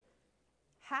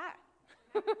Hi.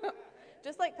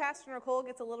 Just like Pastor Nicole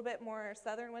gets a little bit more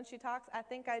southern when she talks, I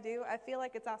think I do. I feel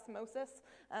like it's osmosis,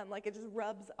 like it just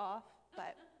rubs off.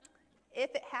 But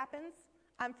if it happens,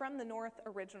 I'm from the north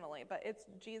originally, but it's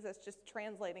Jesus just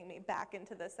translating me back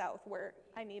into the south where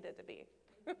I needed to be.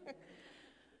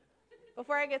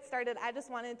 Before I get started, I just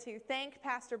wanted to thank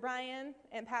Pastor Brian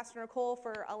and Pastor Nicole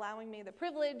for allowing me the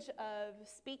privilege of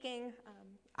speaking.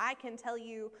 I can tell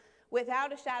you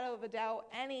without a shadow of a doubt,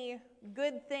 any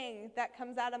good thing that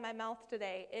comes out of my mouth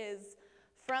today is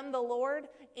from the Lord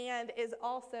and is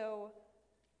also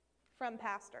from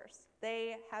pastors.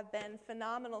 They have been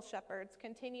phenomenal shepherds,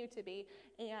 continue to be,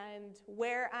 and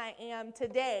where I am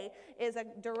today is a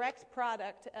direct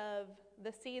product of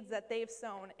the seeds that they've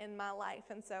sown in my life.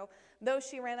 And so, though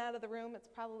she ran out of the room, it's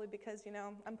probably because,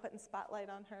 I'm putting spotlight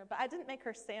on her. But I didn't make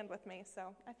her stand with me,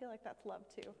 so I feel like that's love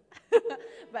too.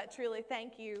 But truly,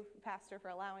 thank you, Pastor, for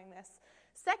allowing this.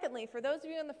 Secondly, for those of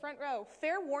you in the front row,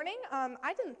 fair warning,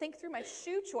 I didn't think through my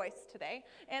shoe choice today.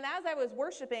 And as I was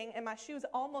worshiping and my shoes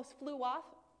almost flew off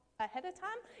ahead of time,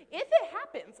 if it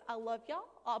happens, I love y'all.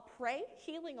 I'll pray.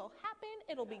 Healing will happen.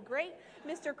 It'll be great.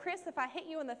 Mr. Chris, if I hit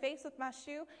you in the face with my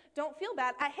shoe, don't feel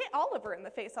bad. I hit Oliver in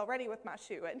the face already with my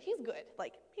shoe, and he's good.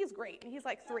 He's great, and he's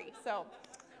 3, so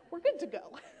we're good to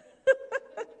go.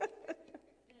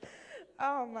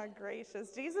 Oh, my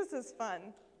gracious. Jesus is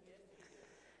fun.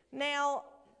 Now,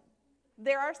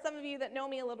 there are some of you that know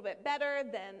me a little bit better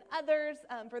than others.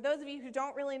 For those of you who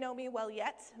don't really know me well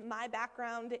yet, my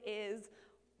background is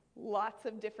lots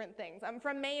of different things. I'm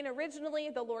from Maine originally.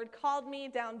 The Lord called me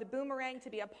down to Boomerang to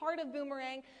be a part of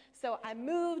Boomerang. So I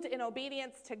moved in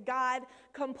obedience to God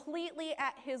completely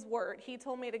at His word. He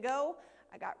told me to go.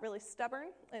 I got really stubborn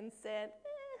and said,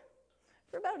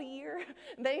 for about a year.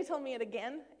 And then He told me it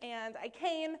again, and I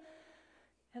came.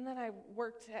 And then I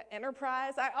worked at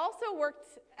Enterprise. I also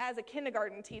worked as a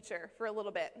kindergarten teacher for a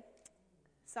little bit.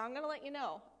 So I'm going to let you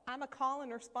know, I'm a call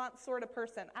and response sort of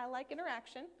person. I like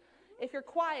interaction. If you're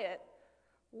quiet,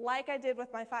 like I did with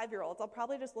my 5-year-olds, I'll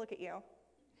probably just look at you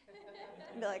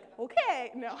and be like,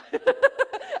 okay. No,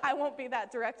 I won't be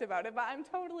that direct about it, but I'm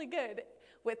totally good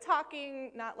with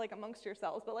talking, not like amongst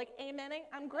yourselves, but like amening.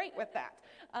 I'm great with that.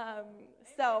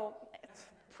 So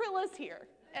Prilla's here.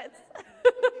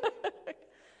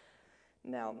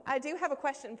 No, I do have a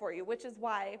question for you, which is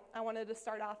why I wanted to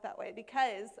start off that way,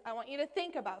 because I want you to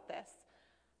think about this.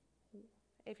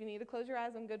 If you need to close your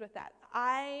eyes, I'm good with that.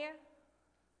 I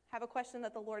have a question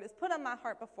that the Lord has put on my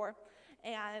heart before,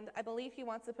 and I believe He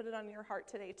wants to put it on your heart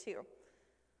today too.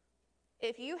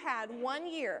 If you had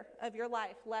 1 year of your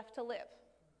life left to live,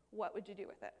 what would you do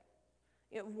with it?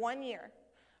 You have 1 year.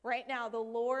 Right now, the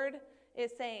Lord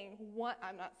is saying,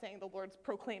 I'm not saying the Lord's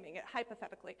proclaiming it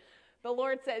hypothetically. The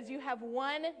Lord says, you have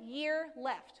 1 year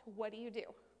left. What do you do?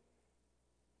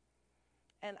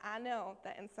 And I know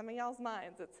that in some of y'all's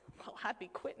minds, it's, well, I'd be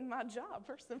quitting my job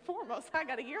first and foremost. I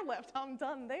got a year left. I'm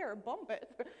done there. Bump it.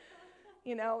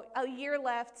 A year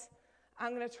left,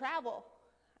 I'm going to travel.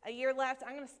 A year left,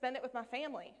 I'm going to spend it with my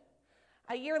family.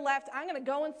 A year left, I'm going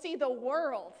to go and see the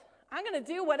world. I'm going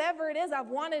to do whatever it is I've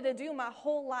wanted to do my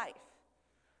whole life.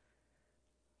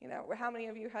 How many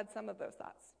of you had some of those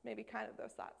thoughts? Maybe kind of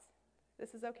those thoughts.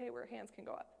 This is okay where hands can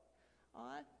go up.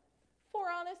 4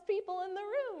 honest people in the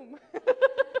room.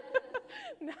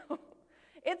 No,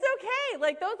 it's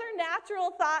okay. Those are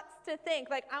natural thoughts to think.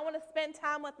 I want to spend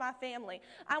time with my family.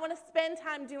 I want to spend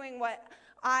time doing what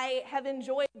I have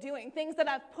enjoyed doing, things that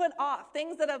I've put off,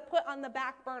 things that I've put on the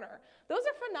back burner. Those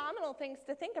are phenomenal things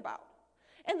to think about.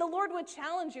 And the Lord would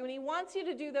challenge you, and He wants you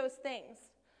to do those things.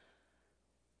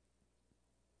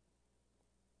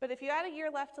 But if you had a year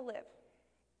left to live,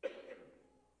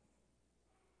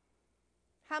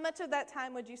 how much of that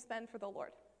time would you spend for the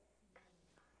Lord?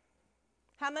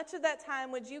 How much of that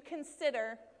time would you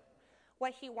consider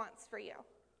what He wants for you?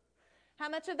 How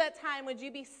much of that time would you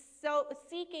be so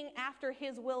seeking after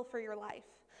His will for your life?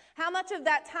 How much of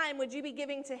that time would you be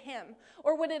giving to Him?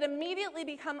 Or would it immediately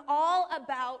become all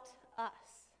about us?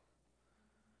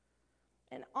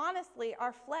 And honestly,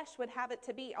 our flesh would have it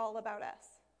to be all about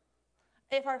us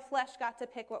if our flesh got to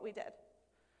pick what we did.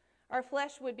 Our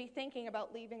flesh would be thinking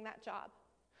about leaving that job.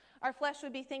 Our flesh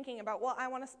would be thinking about, I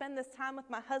want to spend this time with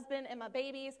my husband and my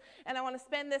babies, and I want to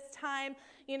spend this time,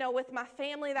 with my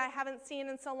family that I haven't seen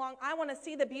in so long. I want to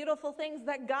see the beautiful things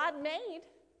that God made.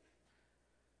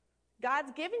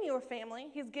 God's given you a family.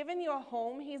 He's given you a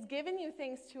home. He's given you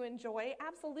things to enjoy.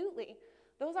 Absolutely.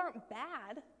 Those aren't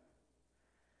bad.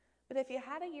 But if you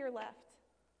had a year left,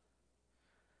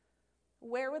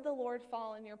 where would the Lord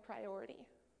fall in your priority?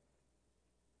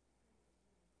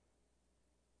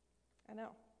 I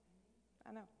know.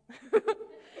 I know.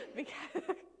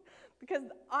 because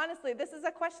honestly, this is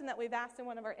a question that we've asked in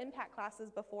one of our impact classes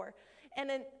before.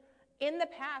 And in the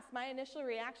past, my initial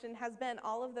reaction has been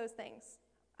all of those things.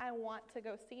 I want to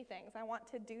go see things. I want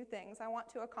to do things. I want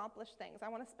to accomplish things. I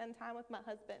want to spend time with my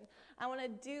husband. I want to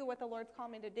do what the Lord's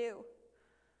called me to do.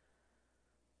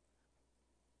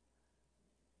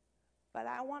 But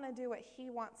I want to do what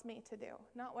he wants me to do,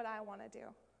 not what I want to do.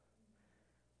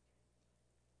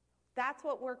 That's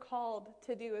what we're called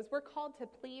to do, is we're called to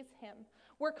please him.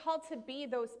 We're called to be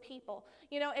those people.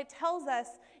 You know, it tells us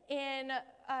in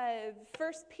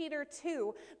 1 Peter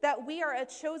 2 that we are a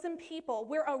chosen people.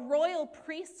 We're a royal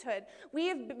priesthood. We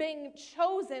have been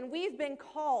chosen. We've been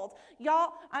called.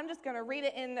 Y'all, I'm just going to read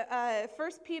it in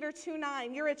 1 Peter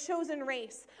 2:9. You're a chosen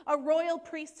race, a royal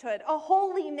priesthood, a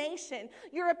holy nation.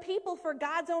 You're a people for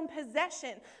God's own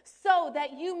possession, so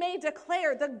that you may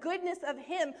declare the goodness of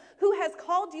him who has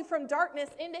called you from darkness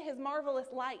into his marvelous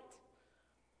light.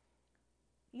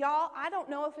 Y'all, I don't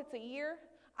know if it's a year.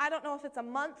 I don't know if it's a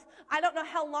month. I don't know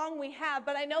how long we have,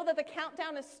 but I know that the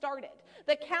countdown has started.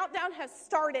 The countdown has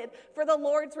started for the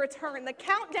Lord's return. The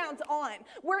countdown's on.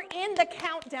 We're in the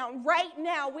countdown right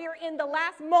now. We're in the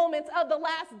last moments of the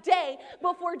last day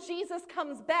before Jesus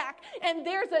comes back. And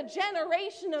there's a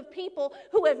generation of people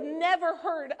who have never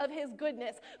heard of his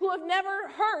goodness, who have never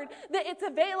heard that it's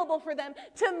available for them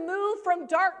to move from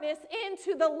darkness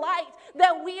into the light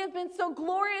that we have been so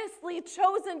gloriously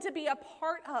chosen to be a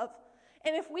part of.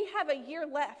 And if we have a year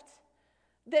left,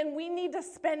 then we need to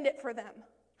spend it for them.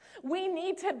 We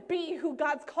need to be who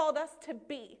God's called us to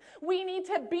be. We need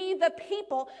to be the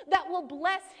people that will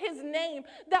bless his name,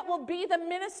 that will be the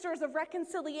ministers of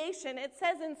reconciliation. It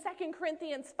says in 2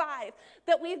 Corinthians 5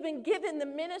 that we've been given the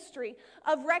ministry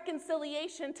of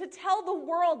reconciliation to tell the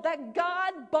world that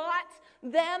God bought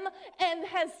them and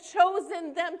has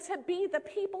chosen them to be the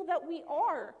people that we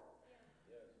are.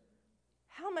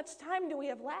 How much time do we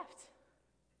have left?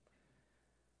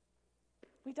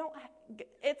 We don't,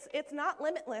 it's not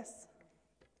limitless.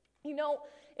 You know,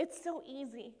 it's so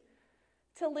easy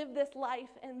to live this life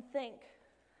and think,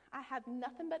 I have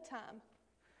nothing but time.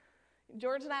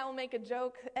 George and I will make a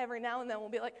joke every now and then. We'll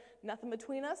be like, nothing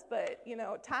between us but, you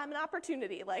know, time and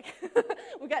opportunity. Like,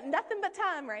 we got nothing but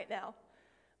time right now.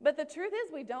 But the truth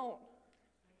is we don't.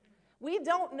 We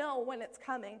don't know when it's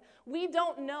coming. We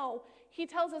don't know. He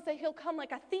tells us that he'll come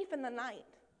like a thief in the night.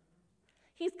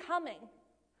 He's coming.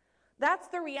 That's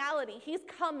the reality. He's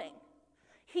coming.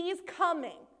 He's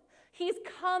coming. He's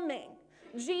coming.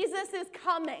 Jesus is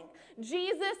coming.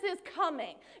 Jesus is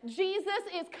coming. Jesus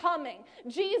is coming.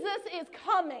 Jesus is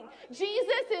coming.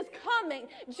 Jesus is coming.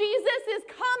 Jesus is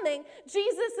coming.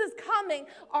 Jesus is coming.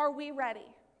 Are we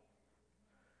ready?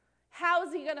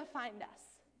 How's he going to find us?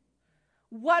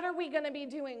 What are we going to be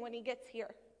doing when he gets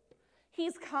here?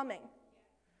 He's coming.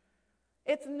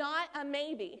 It's not a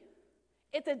maybe.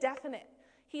 It's a definite.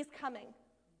 He's coming.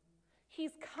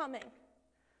 He's coming.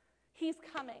 He's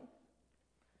coming.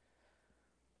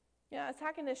 You know, I was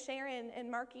talking to Sharon and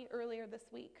Marky earlier this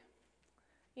week.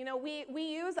 You know, we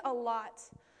use a lot,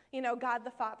 you know, God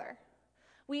the Father.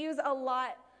 We use a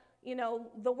lot, you know,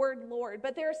 the word Lord.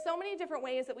 But there are so many different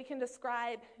ways that we can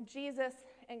describe Jesus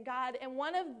and God. And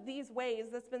one of these ways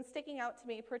that's been sticking out to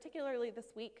me, particularly this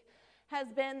week, has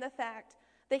been the fact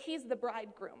that he's the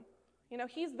bridegroom. You know,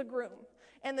 he's the groom,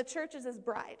 and the church is his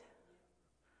bride.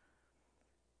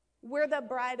 We're the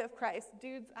bride of Christ.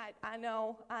 Dudes, I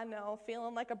know,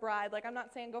 feeling like a bride. Like, I'm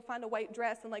not saying go find a white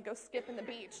dress and, like, go skip in the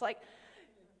beach. Like,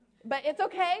 but it's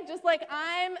okay. Just like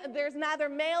there's neither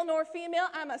male nor female.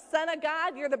 I'm a son of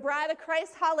God. You're the bride of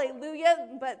Christ.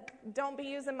 Hallelujah. But don't be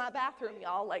using my bathroom,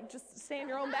 y'all. Like, just stay in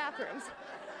your own bathrooms.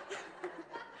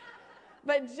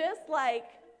 But just like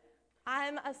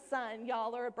I'm a son,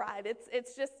 y'all are a bride.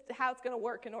 It's just how it's going to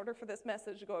work in order for this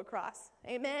message to go across.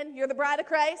 Amen? You're the bride of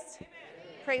Christ? Amen.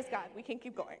 Praise God. We can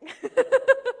keep going.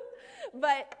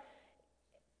 But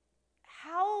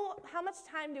how much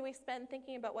time do we spend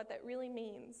thinking about what that really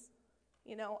means?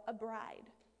 You know, a bride.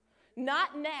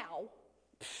 Not now.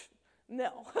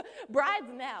 No. Brides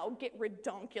now get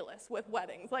redonkulous with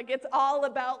weddings. Like, it's all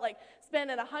about, like,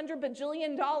 spending $100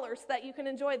 bajillion so that you can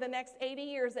enjoy the next 80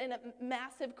 years in a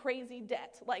massive, crazy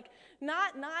debt. Like,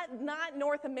 not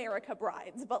North America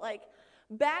brides, but, like,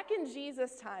 back in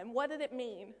Jesus' time, what did it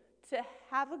mean to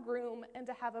have a groom and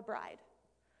to have a bride?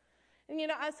 And, you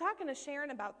know, I was talking to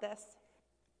Sharon about this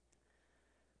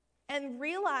and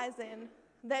realizing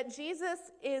that Jesus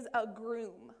is a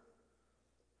groom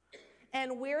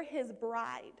and we're his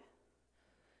bride.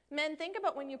 Men, think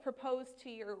about when you proposed to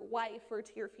your wife or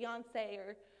to your fiance,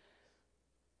 or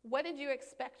what did you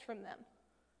expect from them?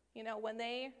 You know, when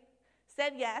they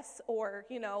said yes, or,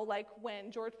 like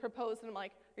when George proposed, and I'm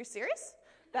like, are you serious?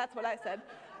 That's what I said.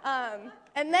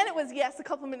 And then it was yes a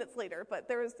couple minutes later, but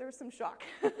there was some shock.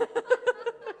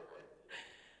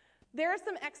 There are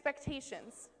some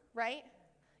expectations, right?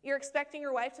 You're expecting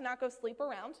your wife to not go sleep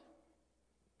around.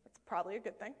 That's probably a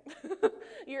good thing.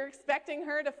 You're expecting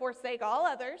her to forsake all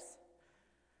others.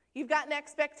 You've got an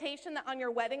expectation that on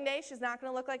your wedding day, she's not going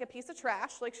to look like a piece of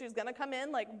trash. Like, she's going to come in,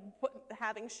 like,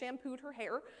 having shampooed her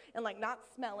hair and, like, not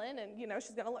smelling, and,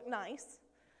 she's going to look nice.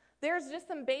 There's just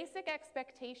some basic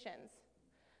expectations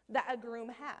that a groom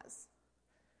has.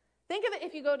 Think of it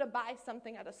if you go to buy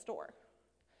something at a store.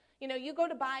 You go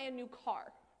to buy a new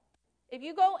car. If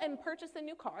you go and purchase a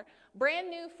new car, brand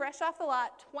new, fresh off the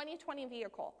lot, 2020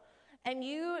 vehicle, and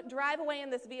you drive away in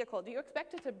this vehicle, do you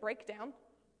expect it to break down?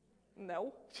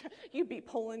 No. You'd be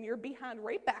pulling your behind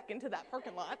right back into that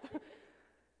parking lot.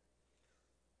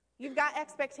 You've got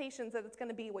expectations that it's going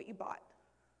to be what you bought.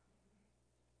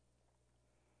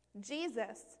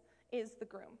 Jesus is the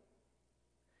groom.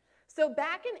 So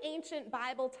back in ancient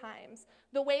Bible times,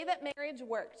 the way that marriage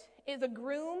worked is a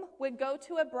groom would go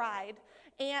to a bride,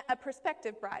 and a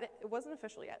prospective bride, it wasn't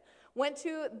official yet, went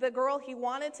to the girl he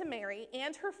wanted to marry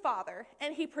and her father,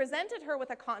 and he presented her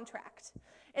with a contract.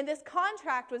 And this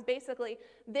contract was basically,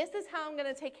 this is how I'm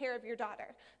going to take care of your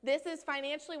daughter. This is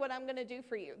financially what I'm going to do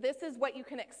for you. This is what you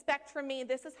can expect from me.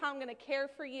 This is how I'm going to care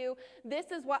for you.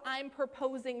 This is what I'm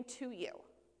proposing to you.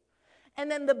 And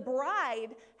then the bride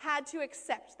had to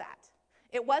accept that.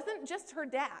 It wasn't just her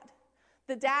dad.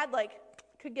 The dad,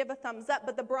 could give a thumbs up,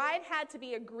 but the bride had to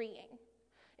be agreeing.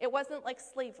 It wasn't like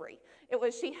slavery. It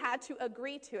was she had to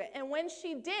agree to it. And when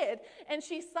she did, and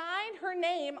she signed her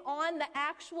name on the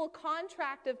actual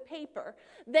contract of paper,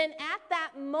 then at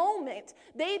that moment,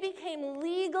 they became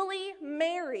legally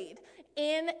married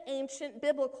in ancient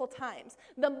biblical times.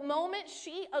 The moment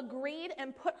she agreed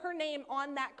and put her name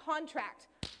on that contract,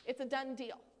 it's a done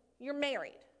deal. You're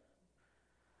married.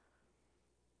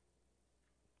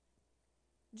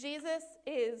 Jesus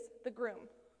is the groom.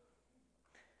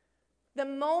 The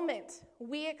moment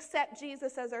we accept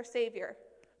Jesus as our Savior,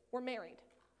 we're married.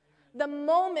 The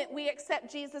moment we accept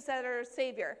Jesus as our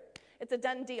Savior, it's a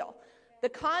done deal. The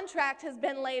contract has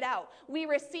been laid out. We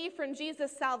receive from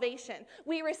Jesus salvation.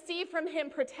 We receive from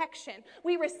him protection.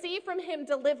 We receive from him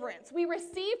deliverance. We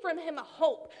receive from him a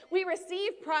hope. We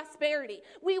receive prosperity.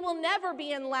 We will never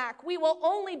be in lack. We will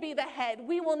only be the head.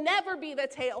 We will never be the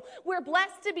tail. We're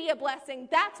blessed to be a blessing.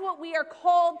 That's what we are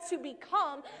called to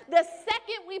become the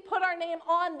second we put our name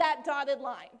on that dotted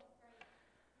line.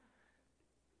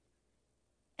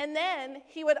 And then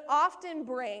he would often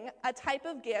bring a type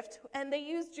of gift, and they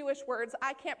use Jewish words.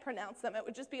 I can't pronounce them. It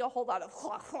would just be a whole lot of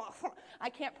I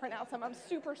can't pronounce them. I'm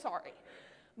super sorry.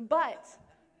 But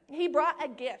he brought a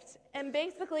gift, and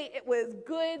basically it was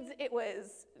goods, it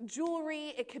was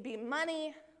jewelry, it could be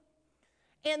money.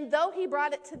 And though he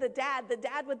brought it to the dad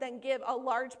would then give a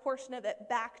large portion of it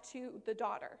back to the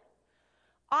daughter.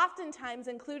 Oftentimes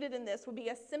included in this would be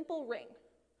a simple ring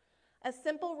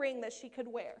that she could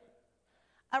wear.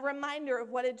 A reminder of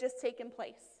what had just taken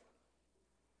place.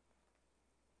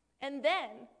 And then,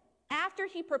 after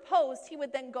he proposed, he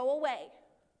would then go away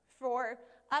for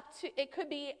it could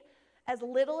be as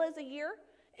little as a year,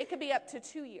 it could be up to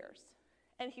 2 years,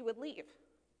 and he would leave.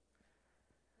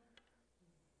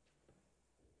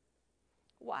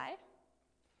 Why?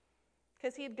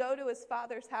 Because he'd go to his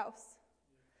father's house,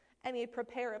 and he'd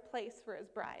prepare a place for his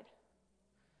bride.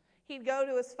 He'd go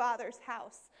to his father's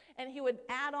house, and he would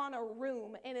add on a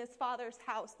room in his father's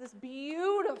house, this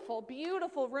beautiful,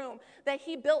 beautiful room that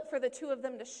he built for the two of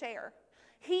them to share.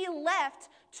 He left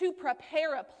to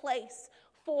prepare a place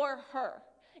for her.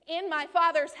 In my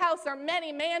Father's house are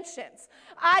many mansions.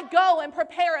 I go and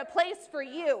prepare a place for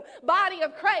you. Body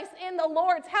of Christ, in the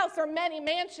Lord's house are many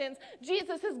mansions.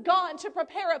 Jesus has gone to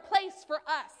prepare a place for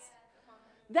us.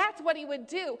 That's what he would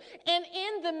do. And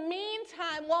in the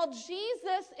meantime, while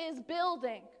Jesus is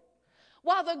building,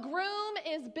 while the groom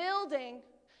is building,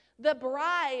 the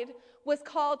bride was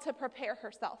called to prepare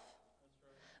herself.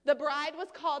 The bride was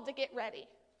called to get ready.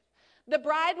 The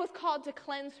bride was called to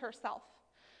cleanse herself.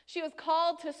 She was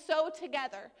called to sew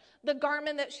together the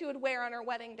garment that she would wear on her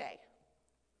wedding day.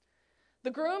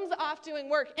 The groom's off doing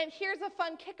work. And here's a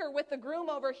fun kicker with the groom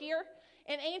over here.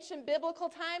 In ancient biblical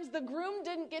times, the groom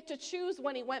didn't get to choose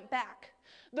when he went back.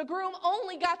 The groom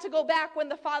only got to go back when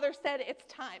the father said it's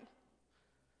time.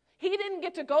 He didn't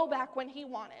get to go back when he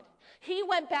wanted. He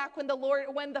went back when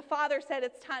the father said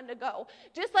it's time to go.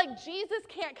 Just like Jesus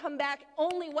can't come back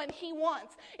only when he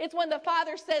wants. It's when the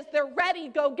father says they're ready,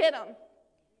 go get them.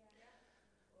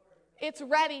 It's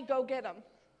ready, go get them.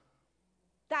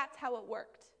 That's how it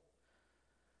worked.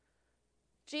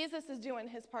 Jesus is doing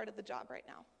his part of the job right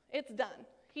now. It's done.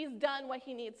 He's done what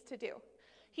he needs to do.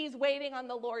 He's waiting on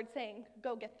the Lord saying,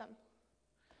 go get them.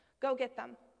 Go get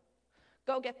them.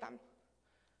 Go get them.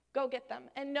 Go get them.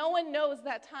 And no one knows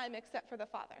that time except for the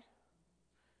Father.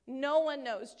 No one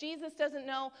knows. Jesus doesn't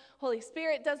know. Holy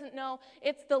Spirit doesn't know.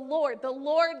 It's the Lord. The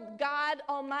Lord God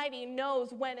Almighty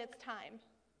knows when it's time.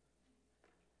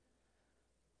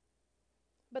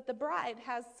 But the bride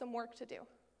has some work to do.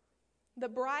 The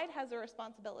bride has a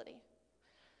responsibility.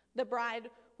 The bride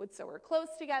would sew her clothes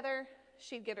together.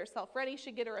 She'd get herself ready.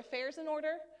 She'd get her affairs in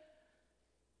order.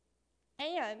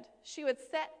 And she would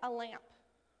set a lamp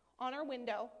on her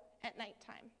window at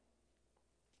nighttime.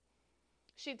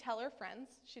 She'd tell her friends.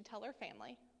 She'd tell her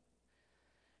family.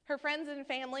 Her friends and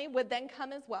family would then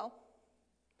come as well.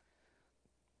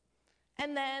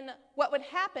 And then what would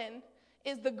happen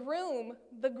is the groom,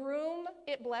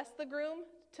 it blessed the groom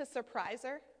to surprise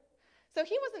her. So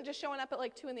he wasn't just showing up at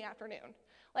like 2 in the afternoon.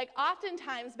 Like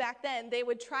oftentimes back then, they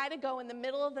would try to go in the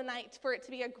middle of the night for it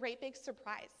to be a great big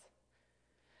surprise.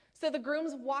 So the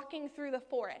groom's walking through the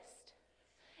forest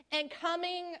and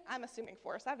coming, I'm assuming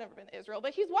forest, I've never been to Israel,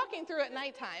 but he's walking through at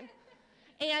nighttime.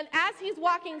 And as he's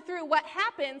walking through, what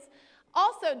happens,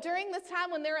 also during this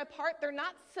time when they're apart, they're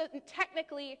not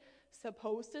technically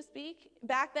supposed to speak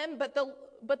back then, but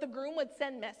the groom would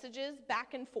send messages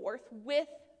back and forth with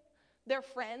their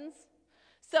friends.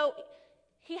 So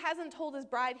he hasn't told his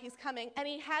bride he's coming, and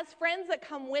he has friends that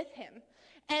come with him,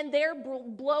 and they're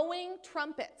blowing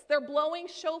trumpets, they're blowing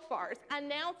shofars,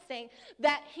 announcing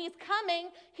that he's coming,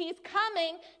 he's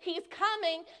coming, he's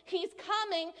coming, he's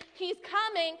coming, he's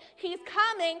coming, he's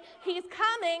coming, he's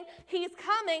coming, he's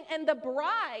coming, and the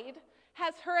bride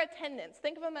has her attendants.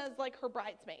 Think of them as like her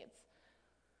bridesmaids.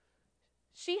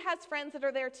 She has friends that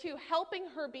are there too, helping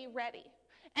her be ready.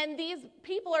 And these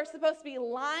people are supposed to be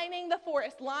lining the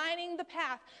forest, lining the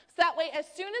path. So that way, as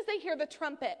soon as they hear the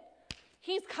trumpet,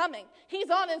 he's coming. He's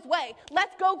on his way.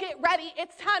 Let's go get ready.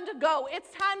 It's time to go. It's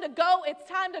time to go. It's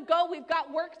time to go. We've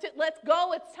got work to, let's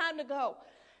go. It's time to go.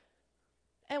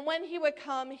 And when he would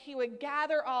come, he would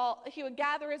gather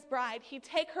his bride. He'd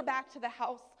take her back to the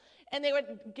house. And they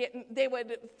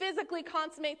would physically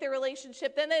consummate their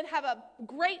relationship. Then they'd have a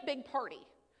great big party.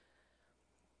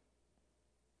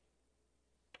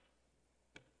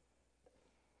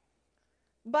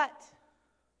 But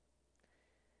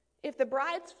if the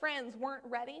bride's friends weren't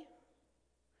ready,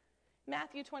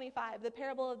 Matthew 25, the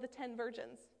parable of the 10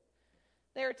 virgins,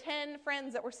 there are 10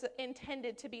 friends that were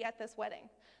intended to be at this wedding,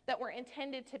 that were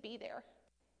intended to be there.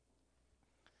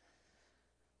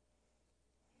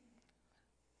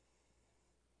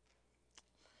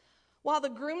 While the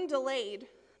groom delayed,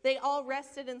 they all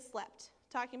rested and slept,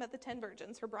 talking about the 10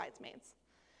 virgins, her bridesmaids.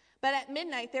 But at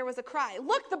midnight there was a cry,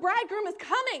 "Look, the bridegroom is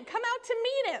coming! Come out to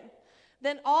meet him!"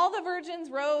 Then all the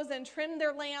virgins rose and trimmed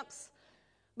their lamps.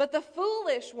 But the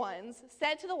foolish ones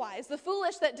said to the wise, the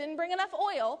foolish that didn't bring enough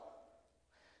oil,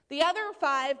 the other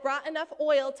 5 brought enough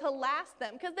oil to last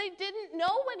them because they didn't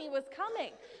know when he was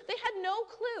coming. They had no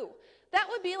clue. That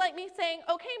would be like me saying,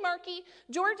 "Okay, Marky,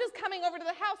 George is coming over to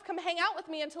the house. Come hang out with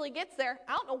me until he gets there."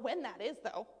 I don't know when that is,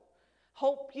 though.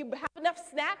 Hope you have enough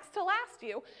snacks to last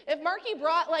you. If Marky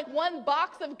brought like 1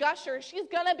 box of Gushers, she's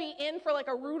going to be in for like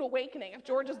a rude awakening if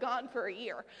George is gone for a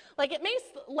year. Like it may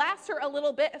last her a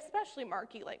little bit, especially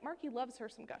Marky. Like Marky loves her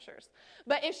some Gushers.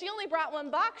 But if she only brought 1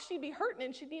 box, she'd be hurting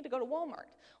and she'd need to go to Walmart.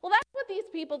 Well, that's what these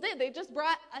people did. They just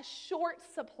brought a short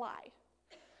supply.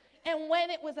 And when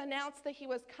it was announced that he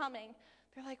was coming,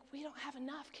 they're like, "We don't have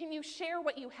enough. Can you share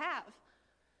what you have?"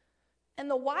 And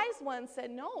the wise ones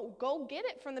said, "No, go get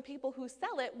it from the people who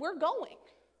sell it. We're going.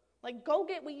 Like, go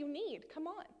get what you need. Come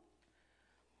on."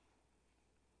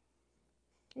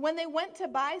 When they went to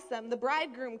buy some, the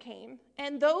bridegroom came,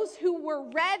 and those who were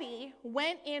ready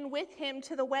went in with him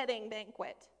to the wedding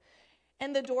banquet,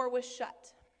 and the door was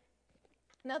shut.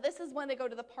 Now, this is when they go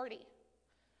to the party.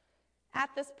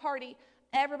 At this party,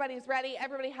 everybody's ready.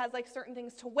 Everybody has like certain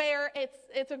things to wear.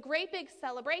 It's a great big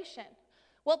celebration.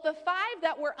 Well, the 5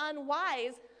 that were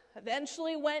unwise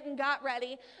eventually went and got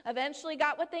ready, eventually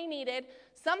got what they needed,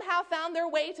 somehow found their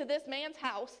way to this man's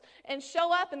house and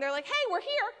show up, and they're like, "Hey, we're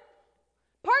here.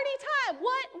 Party time.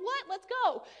 What? Let's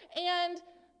go." And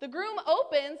the groom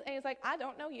opens, and he's like, "I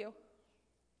don't know you.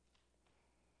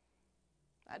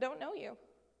 I don't know you."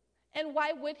 And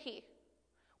why would he?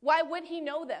 Why would he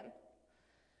know them?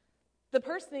 The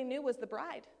person he knew was the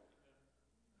bride.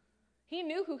 He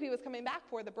knew who he was coming back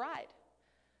for, the bride.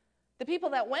 The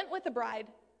people that went with the bride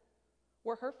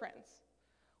were her friends,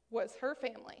 was her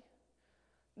family.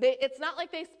 It's not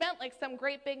like they spent like some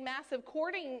great big massive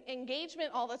courting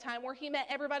engagement all the time where he met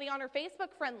everybody on her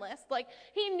Facebook friend list. Like,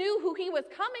 he knew who he was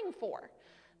coming for.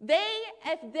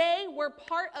 If they were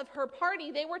part of her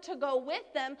party, they were to go with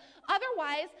them.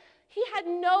 Otherwise, he had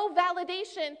no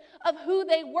validation of who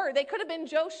they were. They could have been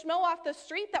Joe Schmo off the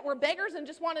street that were beggars and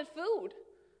just wanted food.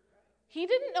 He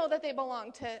didn't know that they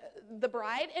belonged to the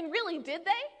bride. And really, did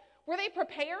they? Were they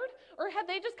prepared? Or had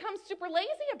they just come super lazy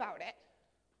about it?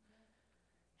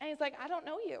 And he's like, I don't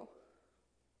know you.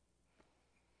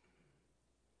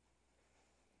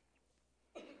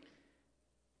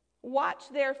 Watch,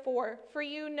 therefore, for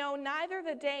you know neither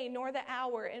the day nor the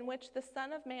hour in which the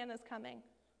Son of Man is coming.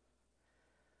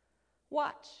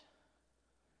 Watch.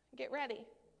 Get ready.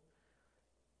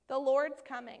 The Lord's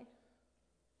coming.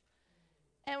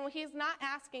 And he's not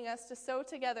asking us to sew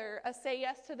together a say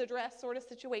yes to the dress sort of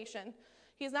situation.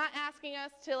 He's not asking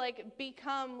us to like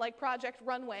become like Project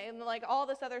Runway and like all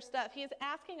this other stuff. He's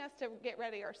asking us to get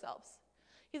ready ourselves.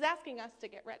 He's asking us to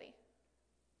get ready.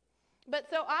 But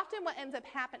so often what ends up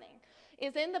happening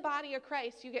is in the body of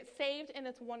Christ, you get saved and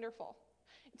it's wonderful.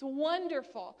 It's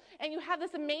wonderful. And you have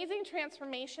this amazing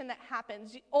transformation that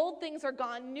happens. Old things are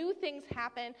gone, new things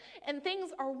happen, and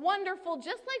things are wonderful,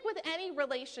 just like with any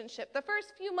relationship. The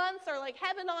first few months are like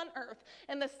heaven on earth,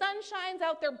 and the sun shines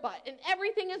out their butt, and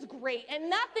everything is great, and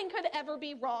nothing could ever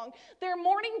be wrong. Their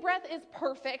morning breath is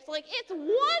perfect. Like, it's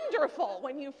wonderful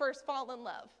when you first fall in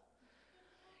love.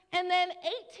 And then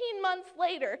 18 months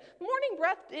later, morning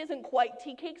breath isn't quite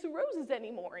tea cakes and roses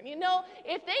anymore. And you know,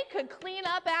 if they could clean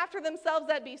up after themselves,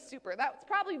 that'd be super. That's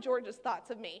probably George's thoughts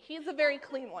of me. He's a very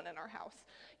clean one in our house.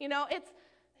 You know, it's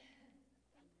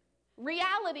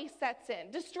reality sets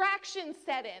in, distractions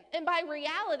set in. And by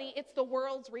reality, it's the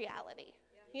world's reality.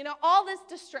 You know, all this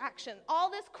distraction,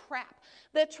 all this crap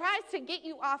that tries to get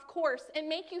you off course and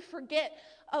make you forget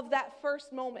of that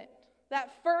first moment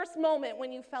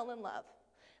when you fell in love.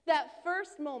 That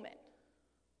first moment.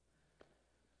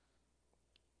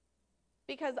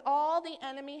 Because all the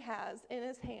enemy has in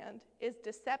his hand is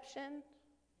deception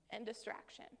and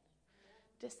distraction.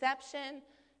 Deception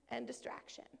and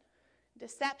distraction.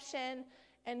 Deception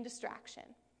and distraction.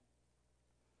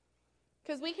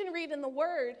 Because we can read in the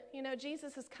Word, you know,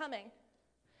 Jesus is coming.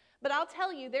 But I'll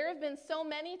tell you, there have been so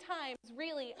many times,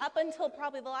 really, up until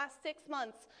probably the last 6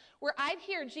 months, where I'd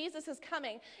hear Jesus is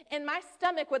coming, and my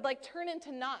stomach would like turn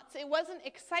into knots. It wasn't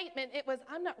excitement. It was,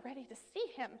 I'm not ready to see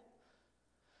him.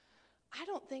 I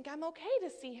don't think I'm okay to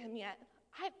see him yet.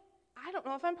 I don't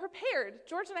know if I'm prepared.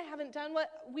 George and I haven't done what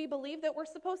we believe that we're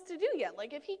supposed to do yet.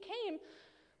 Like, if he came,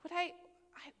 would I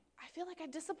feel like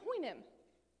I'd disappoint him.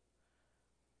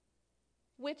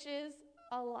 Which is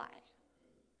a lie.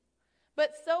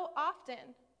 But so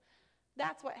often,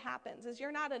 that's what happens, is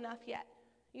you're not enough yet.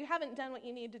 You haven't done what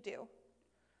you need to do.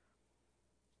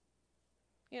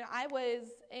 You know, I was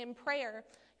in prayer.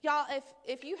 Y'all,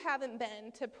 if you haven't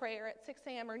been to prayer at 6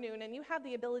 a.m. or noon and you have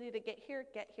the ability to get here,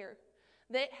 get here.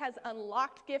 That has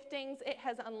unlocked giftings. It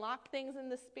has unlocked things in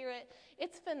the Spirit.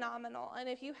 It's phenomenal. And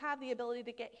if you have the ability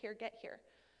to get here, get here.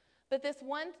 But this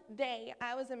one day,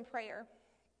 I was in prayer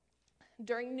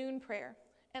during noon prayer,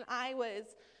 and I was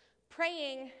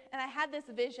praying, and I had this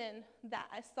vision that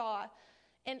I saw,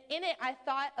 and in it I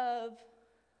thought of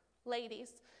ladies.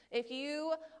 If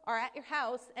you are at your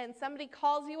house and somebody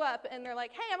calls you up and they're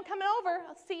like, hey, I'm coming over,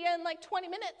 I'll see you in like 20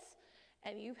 minutes,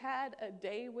 and you've had a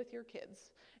day with your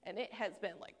kids, and it has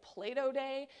been like Play-Doh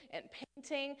day and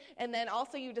painting, and then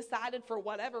also you decided for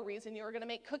whatever reason you were going to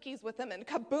make cookies with them, and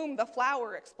kaboom, the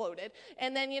flour exploded,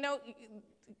 and then, you know,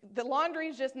 the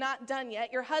laundry's just not done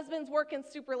yet. Your husband's working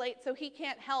super late, so he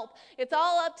can't help. It's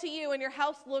all up to you, and your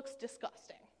house looks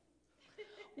disgusting.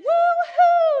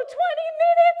 Woo-hoo!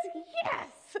 20 minutes!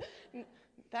 Yes!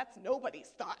 That's nobody's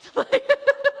thought.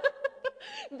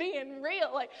 Being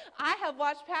real. Like, I have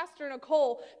watched Pastor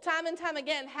Nicole time and time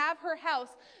again have her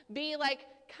house be like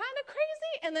kind of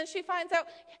crazy, and then she finds out,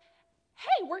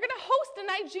 hey, we're going to host a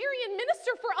Nigerian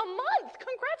minister for a month.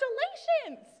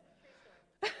 Congratulations!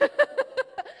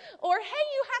 Or, hey,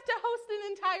 you have to host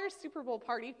an entire Super Bowl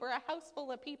party for a house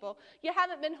full of people. You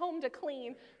haven't been home to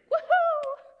clean.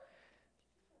 Woohoo!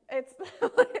 It's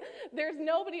there's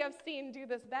nobody I've seen do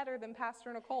this better than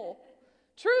Pastor Nicole.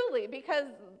 Truly, because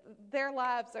their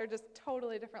lives are just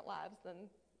totally different lives than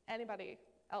anybody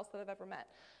else that I've ever met.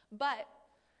 But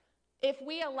if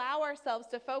we allow ourselves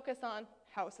to focus on,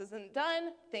 house isn't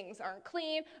done, things aren't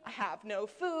clean, I have no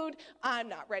food, I'm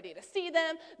not ready to see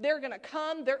them, they're going to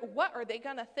come, what are they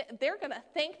going to think? They're going to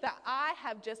think that I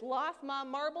have just lost my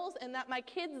marbles and that my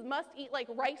kids must eat like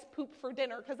rice poop for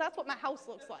dinner, because that's what my house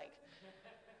looks like.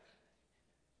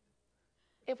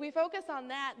 If we focus on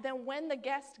that, then when the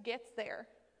guest gets there,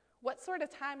 what sort of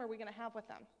time are we going to have with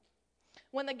them?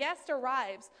 When the guest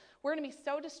arrives, we're going to be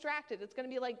so distracted. It's going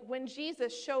to be like when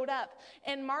Jesus showed up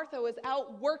and Martha was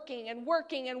out working and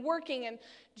working and working. And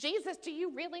Jesus, do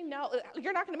you really know?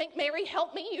 You're not going to make Mary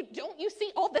help me? Don't you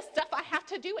see all this stuff I have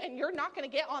to do? And you're not going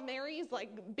to get on Mary's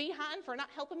behind for not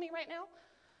helping me right now?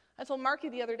 I told Marky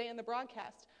the other day in the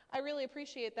broadcast, I really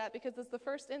appreciate that because it's the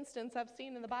first instance I've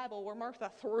seen in the Bible where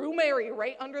Martha threw Mary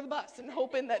right under the bus and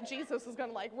hoping that Jesus is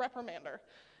going to reprimand her.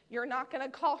 You're not going to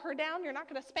call her down. You're not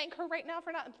going to spank her right now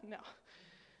for not, no.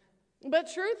 But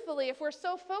truthfully, if we're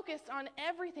so focused on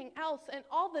everything else and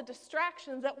all the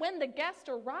distractions that when the guest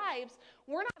arrives,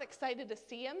 we're not excited to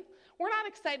see him. We're not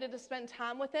excited to spend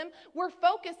time with him. We're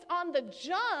focused on the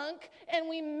junk and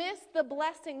we miss the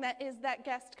blessing that is that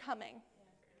guest coming.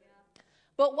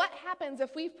 But what happens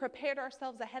if we've prepared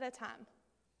ourselves ahead of time?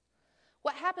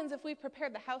 What happens if we've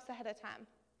prepared the house ahead of time?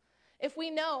 If we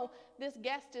know this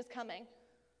guest is coming?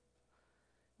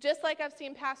 Just like I've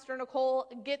seen Pastor Nicole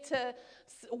get to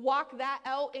walk that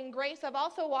out in grace, I've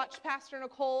also watched Pastor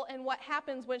Nicole and what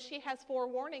happens when she has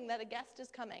forewarning that a guest is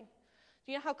coming.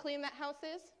 Do you know how clean that house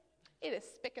is? It is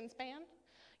spick and span.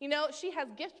 You know, she has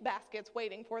gift baskets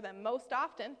waiting for them most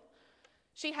often.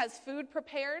 She has food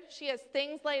prepared. She has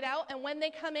things laid out. And when they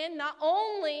come in, not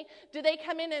only do they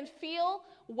come in and feel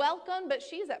welcome, but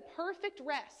she's at perfect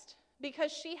rest because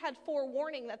she had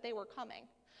forewarning that they were coming.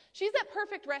 She's at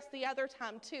perfect rest the other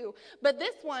time too. But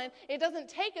this one, it doesn't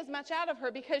take as much out of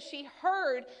her because she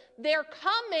heard they're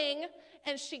coming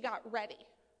and she got ready.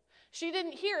 She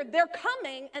didn't hear they're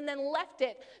coming and then left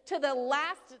it to the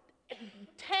last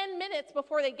 10 minutes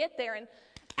before they get there. And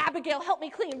Abigail, help me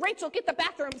clean. Rachel, get the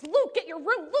bathrooms. Luke, get your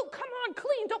room. Luke, come on,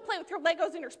 clean. Don't play with your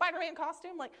Legos in your Spider-Man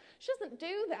costume. She doesn't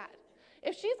do that.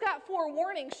 If she's got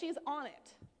forewarning, she's on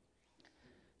it.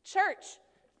 Church,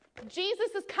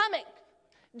 Jesus is coming.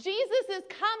 Jesus is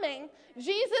coming.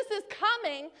 Jesus is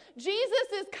coming. Jesus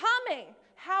is coming.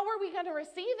 How are we going to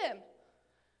receive him?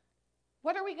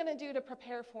 What are we going to do to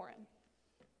prepare for him?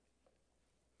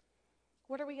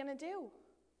 What are we going to do?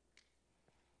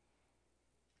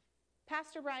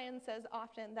 Pastor Brian says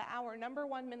often that our number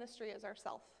one ministry is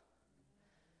ourself.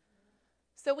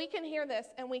 So we can hear this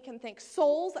and we can think,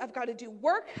 souls, I've got to do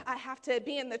work. I have to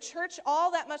be in the church, all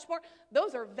that much more.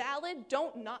 Those are valid.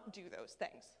 Don't not do those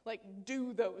things.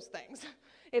 Do those things.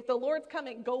 If the Lord's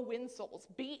coming, go win souls.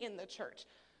 Be in the church.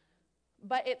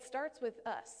 But it starts with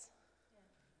us.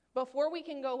 Before we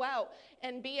can go out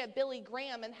and be a Billy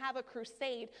Graham and have a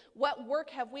crusade, what work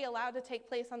have we allowed to take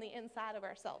place on the inside of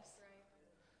ourselves?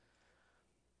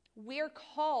 We're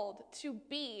called to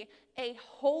be a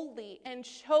holy and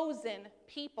chosen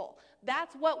people.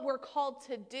 That's what we're called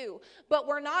to do. But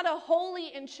we're not a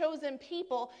holy and chosen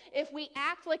people if we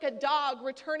act like a dog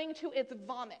returning to its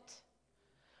vomit.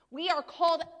 We are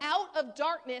called out of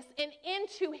darkness and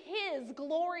into his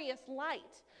glorious light.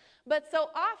 But so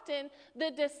often,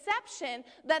 the deception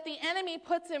that the enemy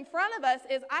puts in front of us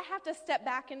is, I have to step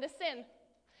back into sin.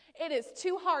 It is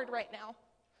too hard right now.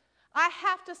 I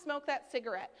have to smoke that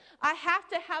cigarette. I have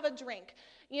to have a drink.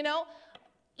 You know,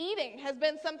 eating has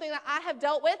been something that I have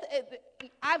dealt with.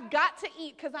 I've got to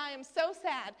eat because I am so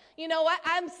sad. You know what?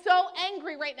 I'm so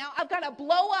angry right now. I've got to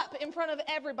blow up in front of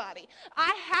everybody.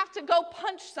 I have to go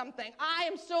punch something. I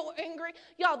am so angry.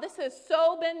 Y'all, this has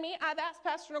so been me. I've asked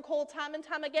Pastor Nicole time and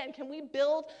time again, can we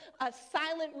build a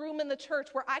silent room in the church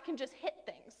where I can just hit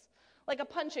things? Like a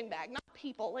punching bag, not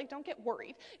people. Don't get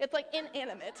worried. It's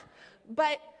inanimate.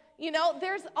 But you know,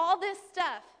 there's all this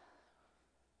stuff.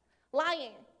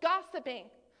 Lying, gossiping,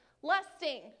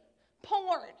 lusting,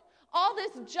 porn, all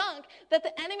this junk that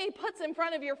the enemy puts in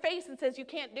front of your face and says, you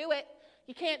can't do it.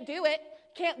 You can't do it.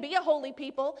 Can't be a holy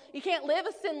people. You can't live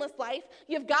a sinless life.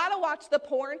 You've got to watch the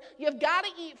porn. You've got to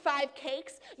eat 5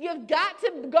 cakes. You've got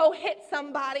to go hit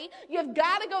somebody. You've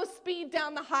got to go speed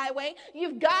down the highway.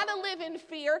 You've got to live in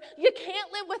fear. You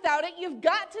can't live without it. You've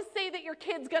got to say that your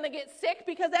kid's going to get sick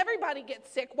because everybody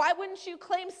gets sick. Why wouldn't you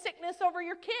claim sickness over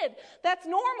your kid? That's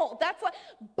normal. That's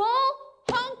bull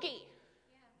honky.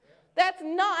 That's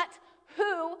not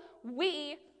who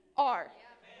we are.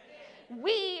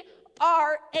 We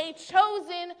are a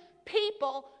chosen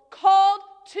people called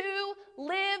to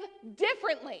live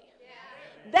differently.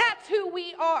 That's who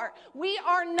we are. We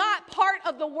are not part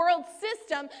of the world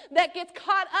system that gets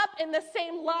caught up in the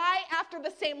same lie after the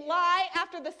same lie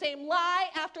after the same lie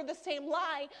after the same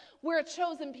lie. We're a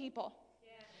chosen people.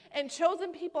 And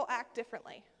chosen people act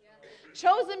differently.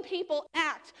 Chosen people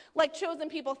act like chosen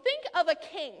people. Think of a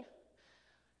king.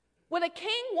 Would a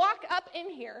king walk up in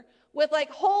here with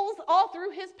holes all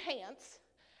through his pants,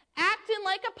 acting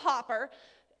like a pauper,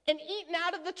 and eaten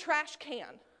out of the trash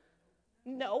can?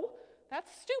 No,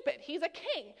 that's stupid. He's a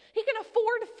king. He can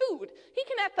afford food. He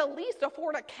can at the least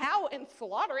afford a cow and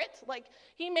slaughter it. Like,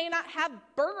 he may not have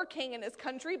Burger King in his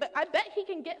country, but I bet he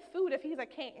can get food if he's a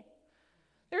king.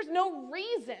 There's no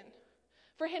reason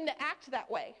for him to act that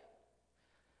way.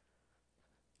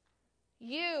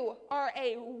 You are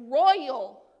a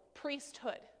royal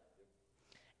priesthood.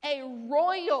 A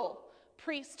royal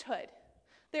priesthood.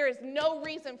 There is no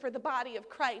reason for the body of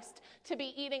Christ to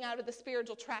be eating out of the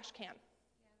spiritual trash can.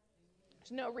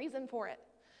 There's no reason for it.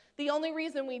 The only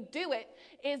reason we do it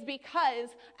is because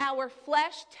our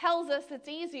flesh tells us it's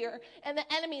easier, and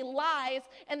the enemy lies,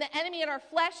 and the enemy and our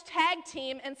flesh tag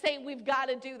team and say, we've got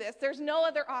to do this. There's no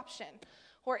other option,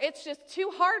 or it's just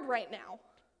too hard right now.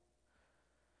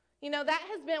 You know, that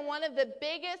has been one of the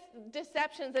biggest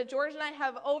deceptions that George and I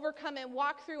have overcome and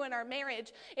walked through in our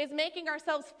marriage, is making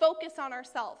ourselves focus on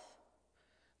ourselves.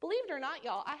 Believe it or not,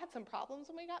 y'all, I had some problems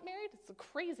when we got married. It's the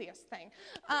craziest thing.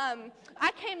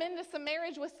 I came into some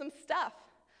marriage with some stuff,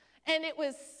 and it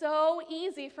was so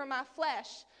easy for my flesh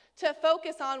to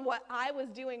focus on what I was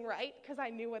doing right, because I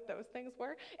knew what those things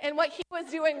were, and what he was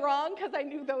doing wrong, because I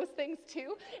knew those things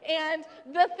too. And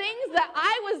the things that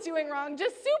I was doing wrong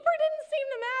just super didn't seem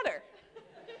to matter.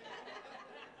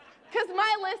 Because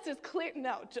my list is clear.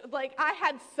 No, like, I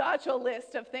had such a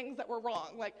list of things that were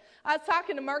wrong. Like, I was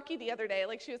talking to Marky the other day.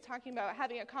 Like, she was talking about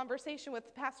having a conversation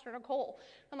with Pastor Nicole.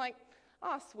 I'm like,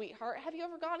 oh, sweetheart, have you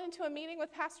ever gone into a meeting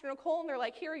with Pastor Nicole and they're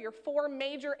like, here are your 4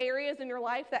 major areas in your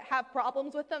life that have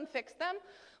problems with them, fix them?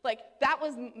 Like, that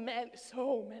was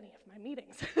so many of my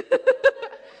meetings.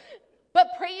 But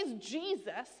praise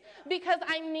Jesus, because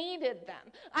I needed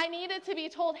them. I needed to be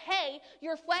told, hey,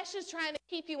 your flesh is trying to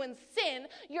keep you in sin.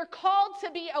 You're called to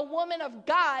be a woman of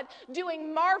God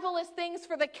doing marvelous things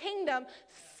for the kingdom.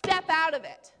 Step out of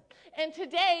it. And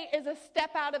today is a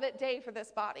step out of it day for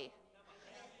this body.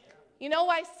 You know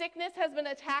why sickness has been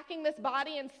attacking this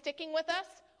body and sticking with us?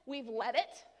 We've let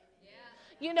it.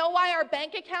 You know why our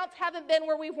bank accounts haven't been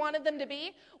where we've wanted them to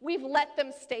be? We've let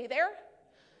them stay there.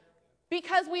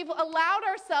 Because we've allowed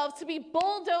ourselves to be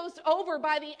bulldozed over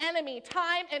by the enemy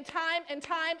time and time and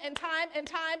time and time and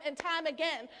time and time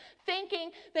again,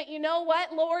 thinking that, you know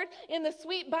what, Lord, in the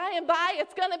sweet by and by,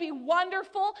 it's going to be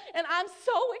wonderful, and I'm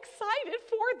so excited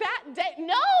for that day.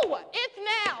 No, it's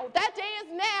now. That day is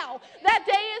now. That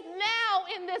day is now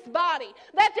in this body.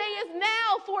 That day is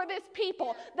now for this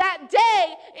people. That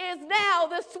day is now.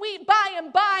 The sweet by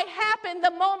and by happened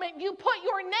the moment you put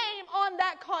your name on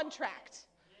that contract.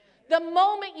 The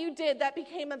moment you did, that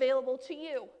became available to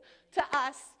you, to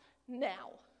us now.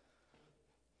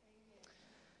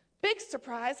 Big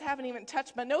surprise, haven't even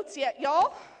touched my notes yet,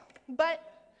 y'all. But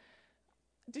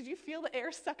did you feel the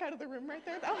air suck out of the room right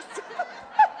there? That was so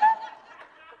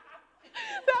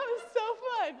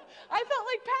fun. I felt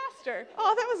like Pastor.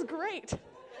 Oh, that was great.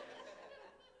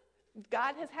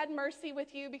 God has had mercy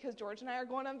with you, because George and I are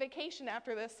going on vacation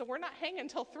after this, so we're not hanging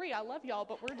till 3. I love y'all,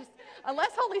 but we're just,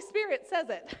 unless Holy Spirit says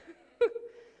it.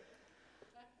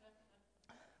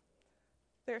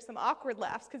 There's some awkward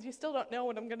laughs because you still don't know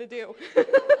what I'm going to do.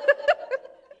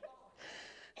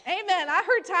 Amen. I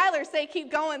heard Tyler say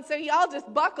keep going, so y'all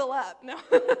just buckle up. No.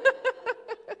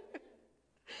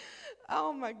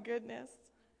 Oh, my goodness.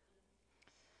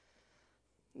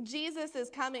 Jesus is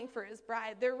coming for his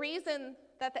bride. The reason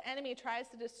that the enemy tries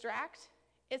to distract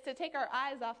is to take our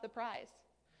eyes off the prize.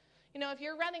 You know, if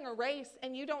you're running a race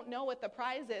and you don't know what the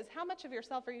prize is, how much of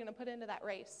yourself are you going to put into that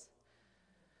race?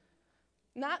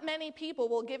 Not many people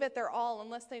will give it their all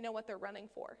unless they know what they're running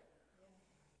for.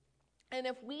 And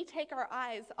if we take our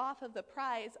eyes off of the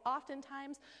prize,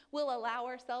 oftentimes we'll allow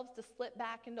ourselves to slip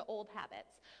back into old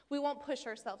habits. We won't push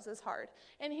ourselves as hard.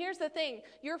 And here's the thing,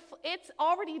 it's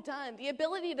already done. The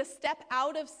ability to step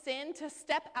out of sin, to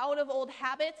step out of old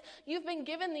habits, you've been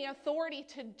given the authority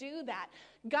to do that.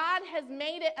 God has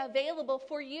made it available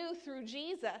for you through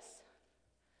Jesus.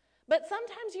 But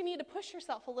sometimes you need to push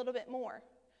yourself a little bit more.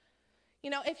 You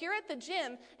know, if you're at the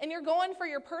gym and you're going for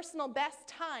your personal best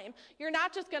time, you're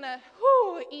not just going to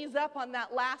ease up on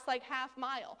that last half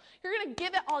mile. You're going to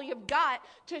give it all you've got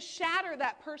to shatter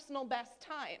that personal best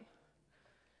time.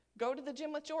 Go to the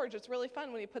gym with George. It's really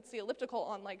fun when he puts the elliptical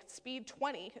on speed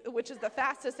 20, which is the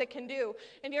fastest it can do.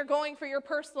 And you're going for your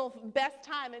personal best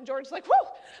time. And George's like, whoo,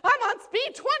 I'm on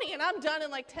speed 20 and I'm done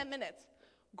in 10 minutes.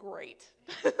 Great.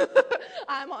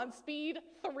 I'm on speed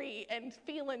 3 and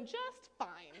feeling just fine.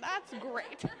 That's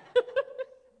great.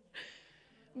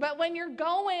 But when you're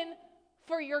going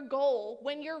for your goal,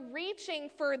 when you're reaching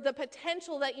for the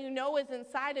potential that you know is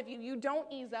inside of you, you don't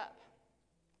ease up.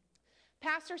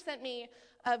 Pastor sent me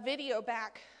a video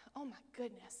back oh my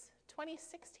goodness,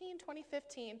 2016,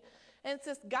 2015. And it's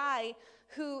this guy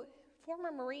who,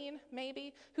 former Marine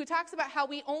maybe, who talks about how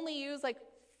we only use like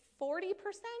 40%?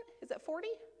 Is it 40?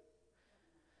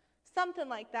 Something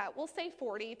like that. We'll say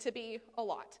 40 to be a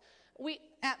lot.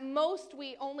 At most,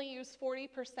 we only use 40%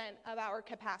 of our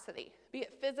capacity. Be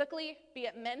it physically, be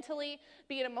it mentally,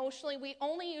 be it emotionally. We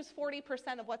only use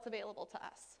 40% of what's available to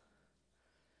us.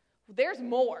 There's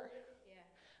more.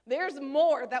 There's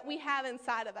more that we have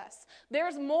inside of us.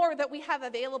 There's more that we have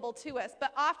available to us.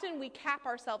 But often we cap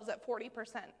ourselves at 40%.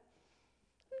 I'm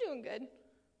doing good.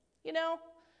 You know,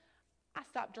 I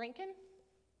stopped drinking.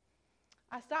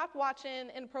 I stopped watching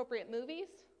inappropriate movies.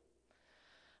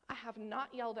 I have not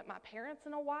yelled at my parents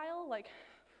in a while. Like,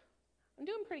 I'm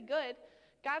doing pretty good.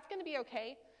 God's going to be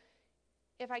okay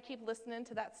if I keep listening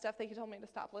to that stuff that he told me to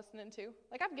stop listening to.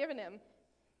 Like, I've given him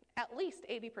at least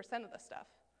 80% of the stuff.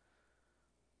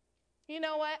 You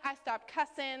know what? I stopped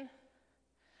cussing.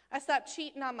 I stopped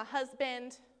cheating on my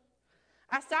husband.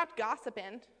 I stopped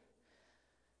gossiping.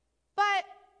 But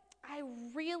I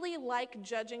really like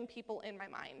judging people in my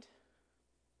mind.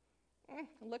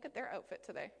 Look at their outfit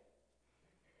today.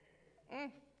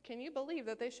 Can you believe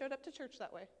that they showed up to church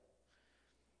that way?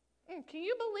 Can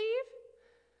you believe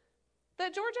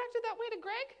that George acted that way to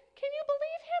Greg? Can you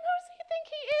believe him? Who does he think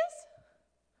he is?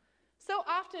 So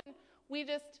often we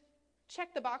just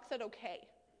check the box at okay.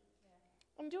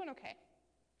 I'm doing okay.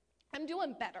 I'm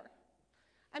doing better.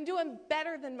 I'm doing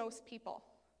better than most people.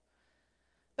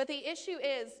 But the issue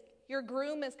is your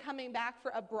groom is coming back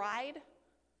for a bride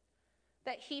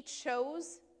that he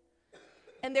chose,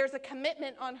 and there's a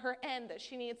commitment on her end that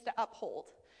she needs to uphold.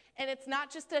 And it's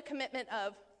not just a commitment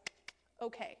of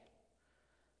okay.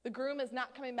 The groom is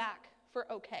not coming back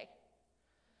for okay.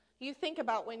 You think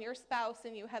about when your spouse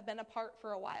and you have been apart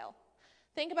for a while.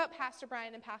 Think about Pastor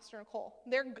Brian and Pastor Nicole.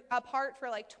 They're apart for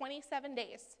like 27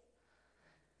 days.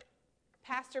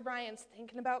 Pastor Brian's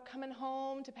thinking about coming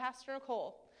home to Pastor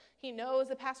Nicole. He knows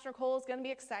that Pastor Nicole is going to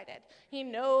be excited. He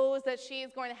knows that she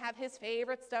is going to have his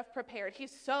favorite stuff prepared.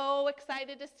 He's so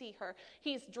excited to see her.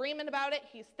 He's dreaming about it.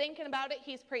 He's thinking about it.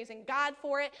 He's praising God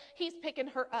for it. He's picking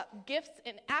her up gifts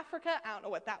in Africa. I don't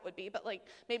know what that would be, but like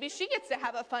maybe she gets to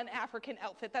have a fun African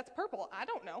outfit that's purple. I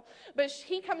don't know. But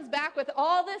he comes back with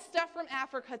all this stuff from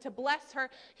Africa to bless her.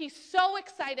 He's so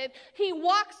excited. He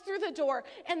walks through the door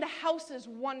and the house is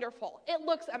wonderful. It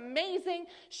looks amazing.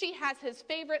 She has his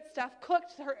favorite stuff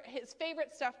cooked, his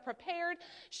favorite stuff prepared.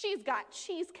 She's got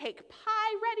cheesecake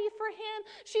pie ready for him.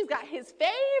 She's got his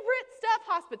favorite stuff.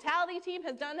 Hospitality team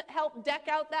has helped deck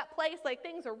out that place. Like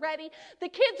things are ready. The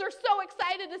kids are so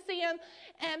excited to see him.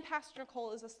 And Pastor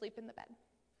Nicole is asleep in the bed.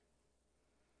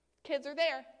 Kids are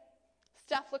there.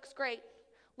 Stuff looks great.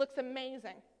 Looks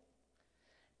amazing.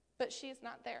 But she's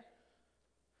not there.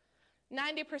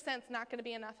 90% is not going to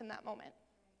be enough in that moment.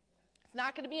 It's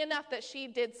not going to be enough that she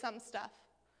did some stuff.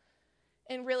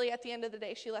 And really, at the end of the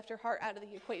day, she left her heart out of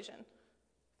the equation.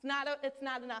 It's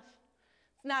not enough.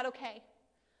 It's not okay.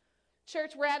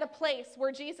 Church, we're at a place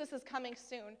where Jesus is coming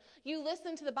soon. You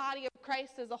listen to the body of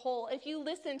Christ as a whole. If you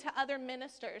listen to other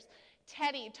ministers,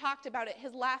 Teddy talked about it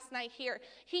his last night here.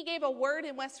 He gave a word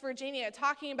in West Virginia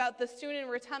talking about the soon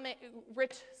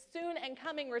and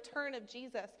coming return of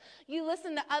Jesus. You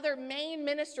listen to other main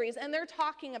ministries and they're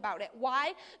talking about it.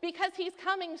 Why? Because he's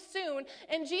coming soon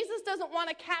and Jesus doesn't want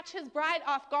to catch his bride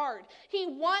off guard. He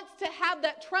wants to have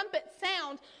that trumpet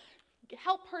sound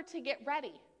help her to get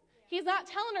ready. He's not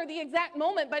telling her the exact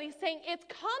moment, but he's saying it's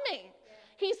coming.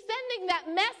 He's sending that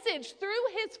message through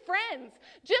his friends,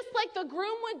 just like the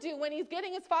groom would do when he's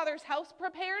getting his father's house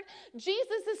prepared.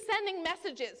 Jesus is sending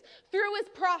messages through his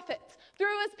prophets,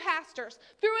 through his pastors,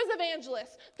 through his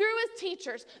evangelists, through his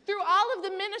teachers, through all of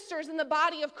the ministers in the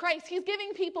body of Christ. He's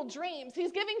giving people dreams.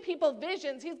 He's giving people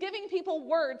visions. He's giving people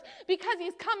words because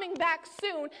he's coming back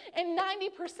soon, and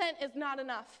 90% is not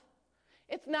enough.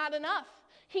 It's not enough.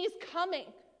 He's coming.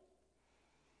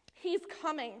 He's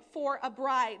coming for a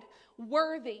bride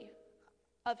worthy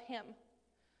of him.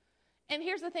 And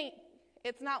here's the thing,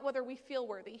 it's not whether we feel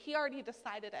worthy. He already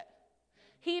decided it.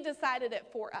 He decided it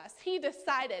for us. He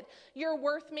decided, you're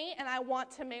worth me and I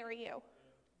want to marry you.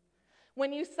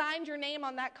 When you signed your name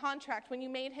on that contract, when you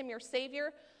made him your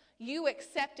Savior, you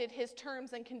accepted his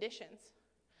terms and conditions.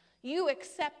 You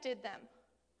accepted them.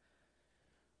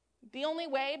 The only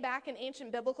way back in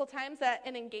ancient biblical times that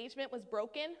an engagement was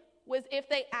broken was if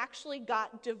they actually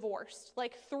got divorced,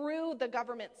 like through the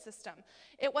government system.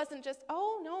 It wasn't just,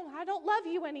 oh, no, I don't love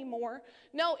you anymore.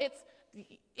 No,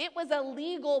 it was a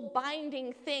legal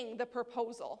binding thing, the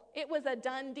proposal. It was a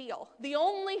done deal. The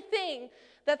only thing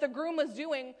that the groom was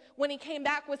doing when he came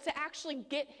back was to actually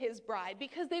get his bride,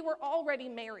 because they were already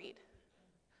married.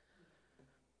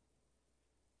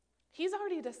 He's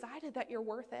already decided that you're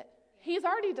worth it. He's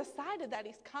already decided that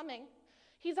he's coming.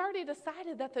 He's already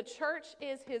decided that the church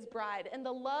is his bride and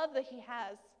the love that he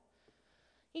has.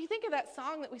 You think of that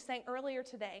song that we sang earlier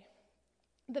today,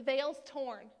 The Veil's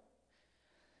Torn.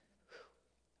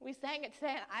 We sang it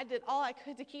today, and I did all I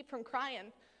could to keep from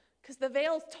crying, because the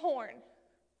veil's torn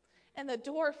and the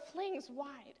door flings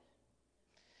wide.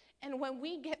 And when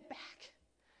we get back,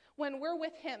 when we're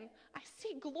with him, I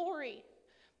see glory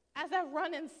as I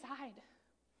run inside.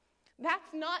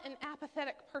 That's not an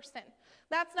apathetic person.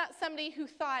 That's not somebody who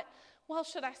thought, well,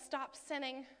 should I stop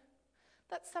sinning?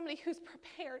 That's somebody who's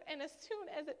prepared, and as soon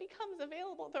as it becomes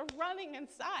available, they're running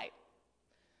inside.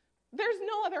 There's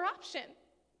no other option.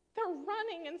 They're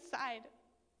running inside.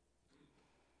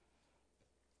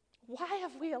 Why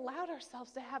have we allowed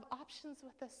ourselves to have options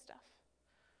with this stuff?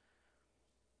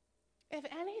 If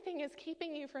anything is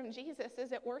keeping you from Jesus,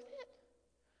 is it worth it?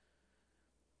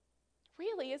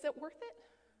 Really, is it worth it?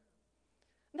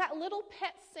 That little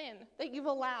pet sin that you've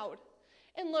allowed.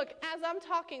 And look, as I'm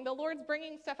talking, the Lord's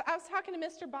bringing stuff. I was talking to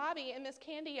Mr. Bobby and Miss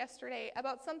Candy yesterday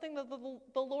about something that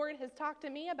the Lord has talked to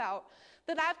me about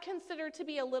that I've considered to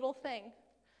be a little thing.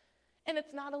 And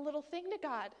it's not a little thing to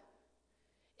God.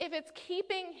 If it's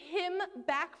keeping him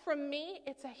back from me,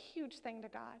 it's a huge thing to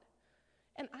God.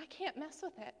 And I can't mess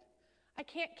with it. I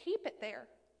can't keep it there.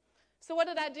 So what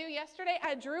did I do yesterday?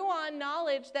 I drew on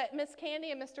knowledge that Miss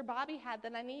Candy and Mr. Bobby had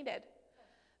that I needed.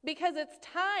 Because it's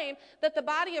time that the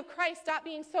body of Christ stop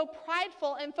being so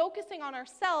prideful and focusing on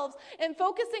ourselves and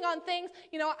focusing on things,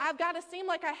 I've got to seem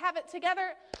like I have it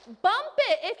together. Bump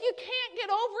it. If you can't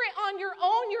get over it on your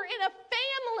own, you're in a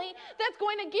family that's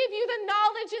going to give you the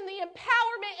knowledge and the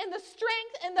empowerment and the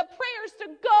strength and the prayers to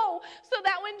go so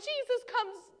that when Jesus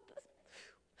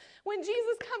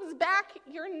comes back,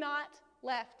 you're not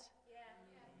left.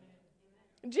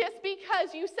 Just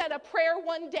because you said a prayer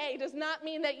one day does not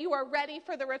mean that you are ready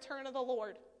for the return of the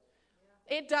Lord.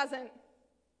 It doesn't.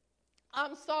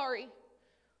 I'm sorry,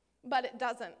 but it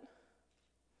doesn't.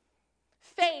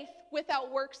 Faith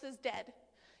without works is dead.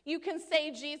 You can say,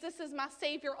 Jesus is my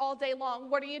Savior all day long.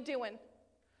 What are you doing?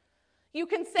 You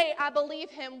can say, I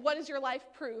believe him. What does your life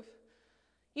prove?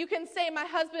 You can say, my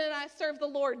husband and I serve the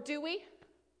Lord. Do we?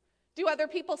 Do other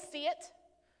people see it?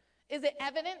 Is it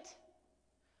evident?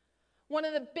 One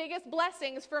of the biggest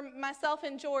blessings for myself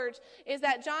and George is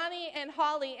that Johnny and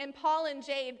Holly and Paul and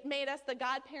Jade made us the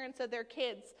godparents of their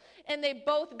kids. And they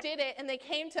both did it, and they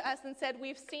came to us and said,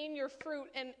 we've seen your fruit,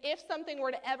 and if something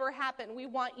were to ever happen, we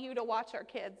want you to watch our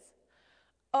kids.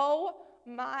 Oh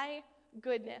my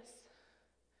goodness.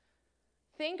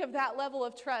 Think of that level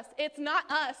of trust. It's not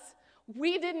us.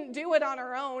 We didn't do it on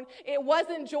our own. It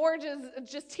wasn't George's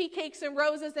just tea cakes and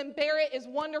roses and Barrett is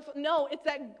wonderful. No, it's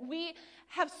that we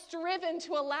have striven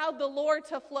to allow the Lord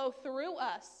to flow through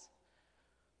us.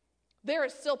 There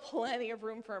is still plenty of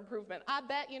room for improvement. I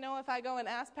bet, if I go and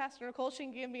ask Pastor Nicole, she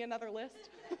can give me another list.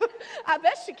 I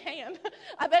bet she can.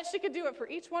 I bet she could do it for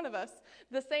each one of us.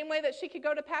 The same way that she could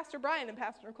go to Pastor Brian and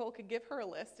Pastor Nicole could give her a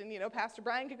list. And, Pastor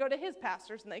Brian could go to his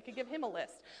pastors and they could give him a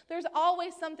list. There's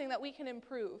always something that we can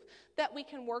improve, that we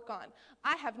can work on.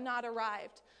 I have not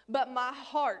arrived, but my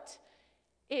heart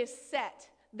is set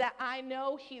that I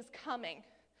know he's coming.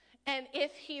 And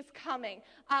if he's coming,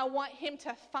 I want him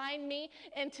to find me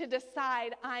and to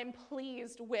decide I'm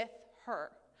pleased with her.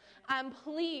 I'm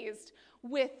pleased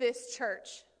with this church.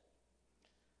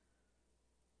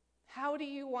 How do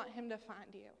you want him to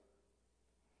find you?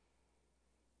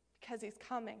 Because he's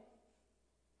coming.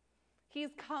 He's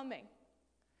coming.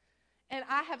 And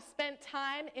I have spent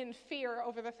time in fear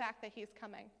over the fact that he's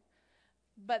coming.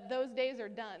 But those days are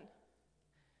done.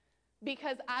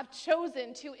 Because I've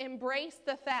chosen to embrace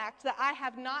the fact that I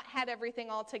have not had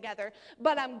everything all together,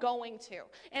 but I'm going to.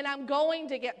 And I'm going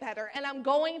to get better, and I'm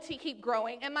going to keep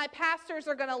growing. And my pastors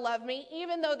are going to love me,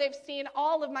 even though they've seen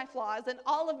all of my flaws and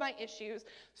all of my issues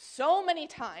so many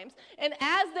times. And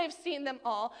as they've seen them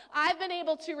all, I've been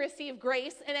able to receive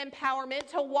grace and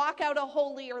empowerment to walk out a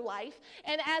holier life.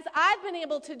 And as I've been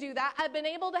able to do that, I've been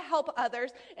able to help others.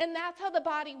 And that's how the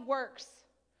body works.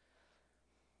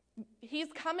 He's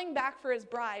coming back for his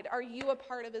bride. Are you a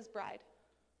part of his bride?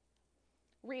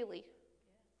 Really?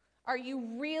 Are you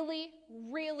really,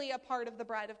 really a part of the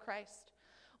bride of Christ?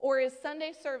 Or is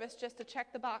Sunday service just a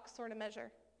check the box sort of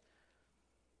measure?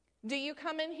 Do you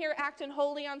come in here acting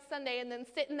holy on Sunday and then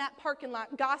sit in that parking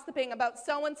lot gossiping about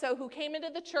so-and-so who came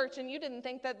into the church and you didn't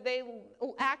think that they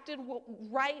acted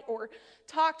right or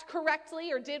talked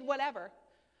correctly or did whatever?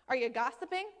 Are you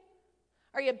gossiping?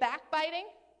 Are you backbiting?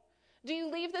 Do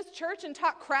you leave this church and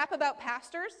talk crap about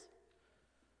pastors?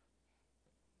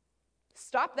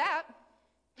 Stop that.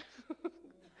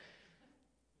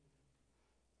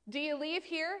 Do you leave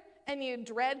here and you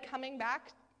dread coming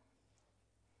back?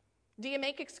 Do you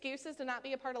make excuses to not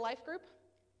be a part of life group?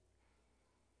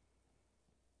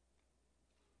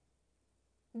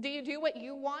 Do you do what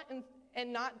you want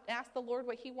and not ask the Lord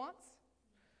what he wants?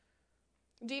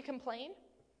 Do you complain?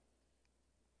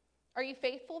 Are you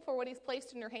faithful for what he's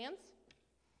placed in your hands?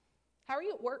 How are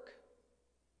you at work?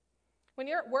 When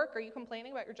you're at work, are you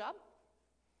complaining about your job?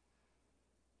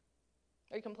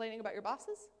 Are you complaining about your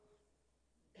bosses?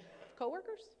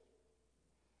 Coworkers?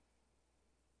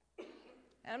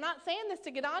 And I'm not saying this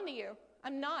to get on to you.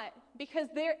 I'm not. Because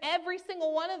every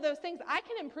single one of those things I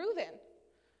can improve in.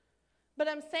 But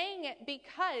I'm saying it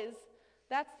because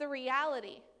that's the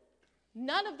reality.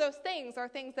 None of those things are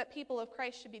things that people of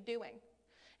Christ should be doing.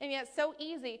 And yet so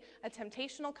easy, a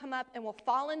temptation will come up and we'll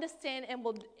fall into sin and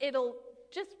it'll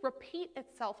just repeat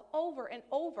itself over and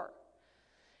over.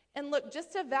 And look,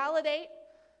 just to validate,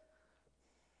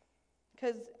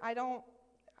 because I don't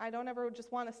ever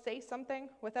just want to say something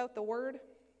without the word.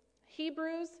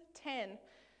 Hebrews 10.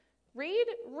 Read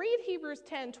Hebrews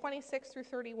 10, 26 through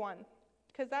 31,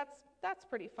 because that's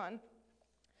pretty fun.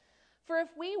 For if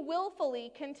we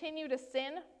willfully continue to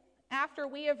sin after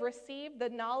we have received the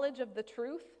knowledge of the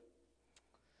truth,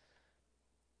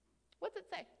 what's it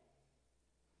say?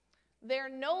 There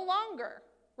no longer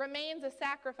remains a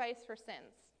sacrifice for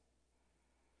sins.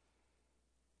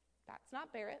 That's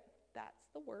not Barrett. That's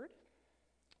the word.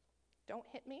 Don't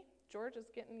hit me. George is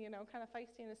getting, kind of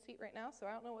feisty in his seat right now, so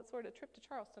I don't know what sort of trip to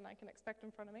Charleston I can expect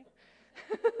in front of me.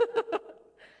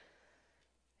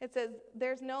 It says,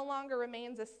 there's no longer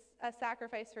remains a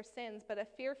sacrifice for sins, but a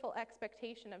fearful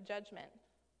expectation of judgment.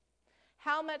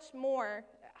 How much more,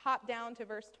 hop down to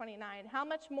verse 29, how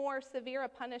much more severe a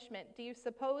punishment do you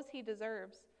suppose he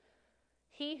deserves?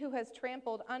 He who has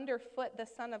trampled underfoot the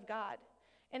Son of God,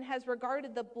 and has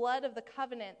regarded the blood of the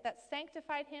covenant that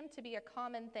sanctified him to be a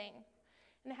common thing,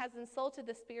 and has insulted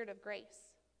the Spirit of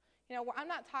grace. I'm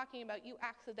not talking about you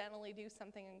accidentally do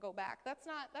something and go back. That's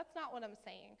not what I'm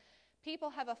saying.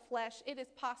 People have a flesh. It is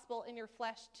possible in your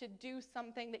flesh to do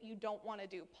something that you don't want to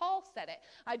do. Paul said it.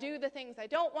 I do the things I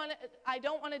don't want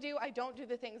to do. I don't do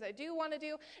the things I do want to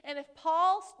do. And if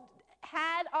Paul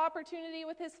had opportunity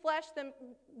with his flesh, then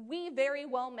we very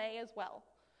well may as well.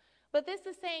 But this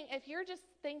is saying, if you're just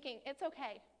thinking, it's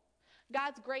okay,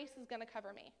 God's grace is going to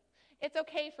cover me. It's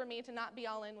okay for me to not be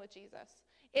all in with Jesus.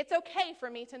 It's okay for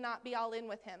me to not be all in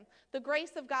with him. The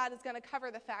grace of God is going to cover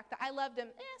the fact that I loved him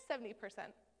 70%, 60%,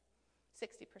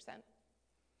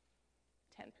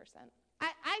 10%.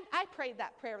 I prayed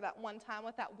that prayer that one time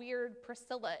with that weird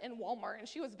Priscilla in Walmart, and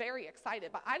she was very excited,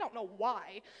 but I don't know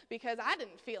why, because I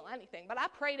didn't feel anything. But I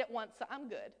prayed it once, so I'm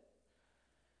good.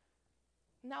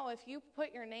 No, if you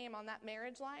put your name on that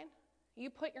marriage line, you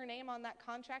put your name on that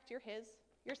contract, you're his.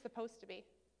 You're supposed to be.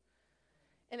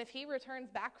 And if he returns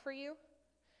back for you,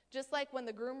 just like when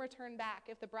the groom returned back,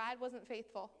 if the bride wasn't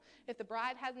faithful, if the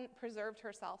bride hadn't preserved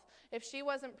herself, if she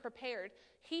wasn't prepared,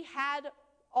 he had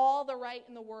all the right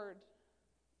in the word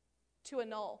to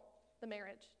annul the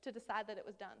marriage, to decide that it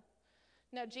was done.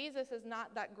 Now, Jesus is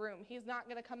not that groom. He's not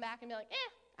going to come back and be like,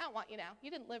 I don't want you now. You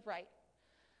didn't live right.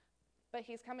 But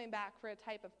he's coming back for a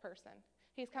type of person.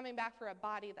 He's coming back for a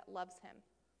body that loves him.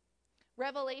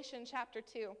 Revelation chapter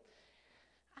 2.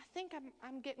 I think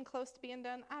I'm getting close to being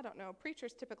done. I don't know.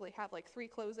 Preachers typically have like 3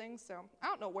 closings, so I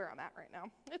don't know where I'm at right now.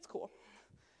 It's cool.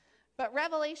 But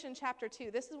Revelation chapter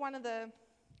 2, this is one of the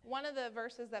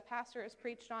verses that Pastor has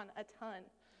preached on a ton.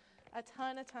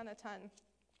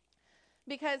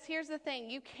 Because here's the thing.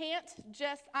 You can't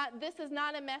just, this is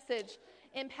not a message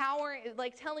empowering,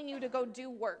 like telling you to go do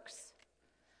works.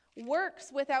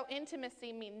 Works without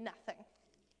intimacy mean nothing.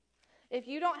 If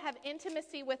you don't have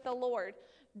intimacy with the Lord,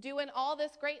 doing all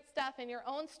this great stuff in your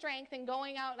own strength and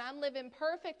going out and I'm living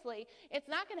perfectly, it's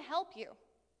not going to help you.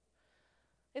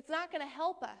 It's not going to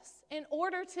help us. In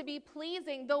order to be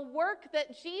pleasing, the work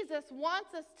that Jesus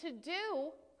wants us to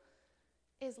do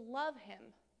is love him,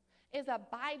 is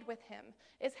abide with him,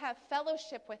 is have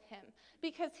fellowship with him.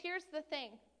 Because here's the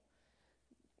thing.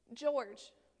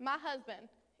 George, my husband,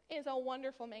 is a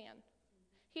wonderful man.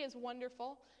 He is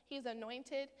wonderful. He's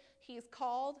anointed. He's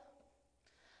called.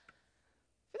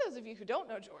 For those of you who don't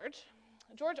know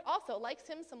George also likes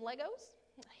him some Legos.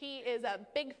 He is a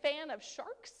big fan of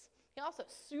sharks. He also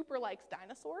super likes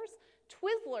dinosaurs.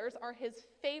 Twizzlers are his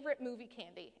favorite movie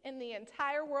candy in the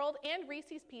entire world, and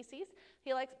Reese's Pieces.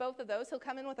 He likes both of those. He'll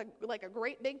come in with a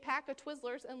great big pack of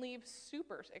Twizzlers and leave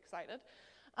super excited.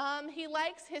 He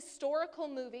likes historical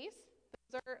movies.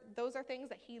 Those are things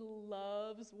that he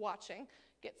loves watching.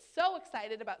 Gets so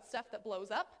excited about stuff that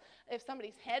blows up. If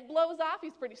somebody's head blows off,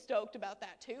 he's pretty stoked about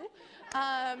that too.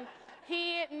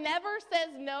 He never says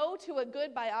no to a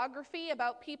good biography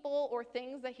about people or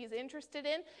things that he's interested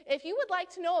in. If you would like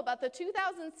to know about the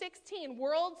 2016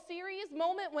 World Series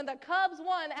moment when the Cubs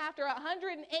won after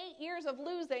 108 years of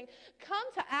losing, come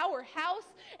to our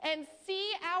house and see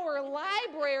our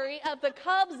library of the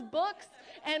Cubs books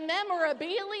and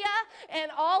memorabilia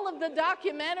and all of the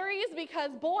documentaries,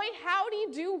 because boy,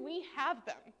 howdy do we have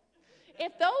them.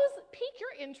 If those pique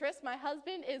your interest, my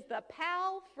husband is the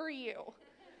pal for you.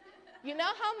 You know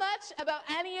how much about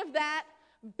any of that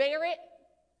Barrett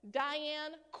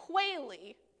Diane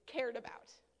Quayle cared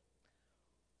about?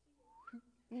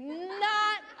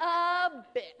 Not a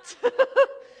bit.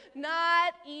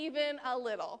 Not even a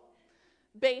little.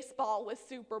 Baseball was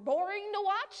super boring to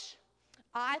watch.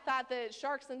 I thought that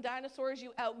sharks and dinosaurs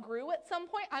you outgrew at some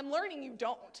point. I'm learning you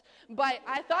don't, but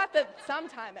I thought that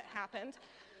sometime it happened.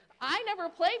 I never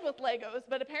played with Legos,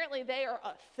 but apparently they are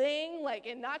a thing,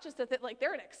 and not just a thing,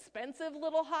 they're an expensive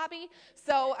little hobby.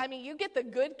 So, you get the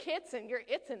good kits and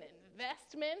it's an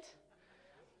investment.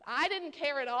 I didn't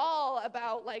care at all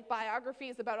about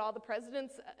biographies about all the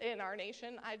presidents in our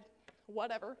nation.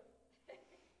 Whatever.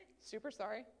 Super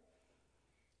sorry.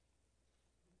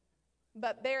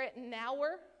 But Barrett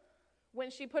Nauer,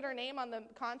 when she put her name on the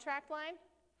contract line,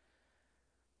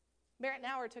 Barrett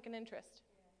Nauer took an interest.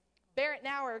 Barrett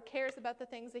Nauer cares about the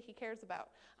things that he cares about.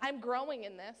 I'm growing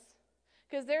in this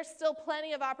because there's still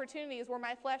plenty of opportunities where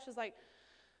my flesh is like,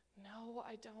 no,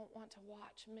 I don't want to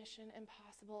watch Mission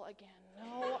Impossible again.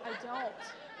 No, I don't.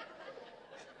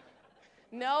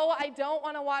 No, I don't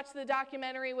want to watch the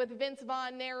documentary with Vince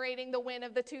Vaughn narrating the win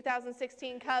of the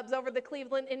 2016 Cubs over the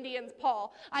Cleveland Indians,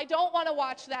 Paul. I don't want to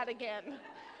watch that again.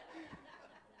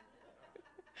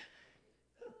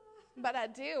 But I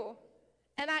do.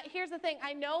 And here's the thing,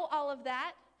 I know all of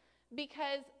that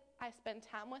because I spend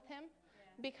time with him,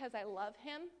 because I love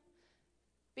him,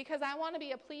 because I want to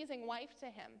be a pleasing wife to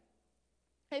him.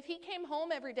 If he came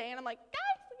home every day and I'm like,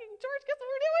 guys, George, guess what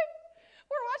we're doing?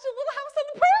 We're watching Little House on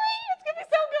the Prairie. It's going to be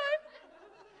so good.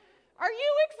 Are you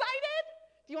excited?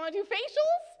 Do you want to do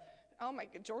facials? Oh my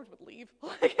God, George would leave.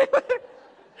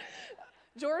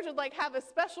 George would have a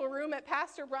special room at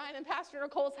Pastor Brian and Pastor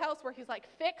Nicole's house where he's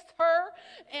fix her,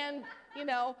 and,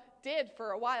 did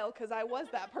for a while because I was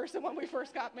that person when we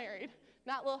first got married.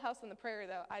 Not Little House on the Prairie,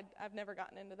 though. I've never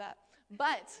gotten into that.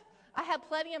 But I had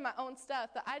plenty of my own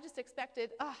stuff that I just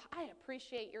expected, I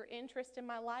appreciate your interest in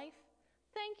my life.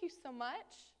 Thank you so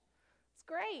much. It's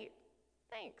great.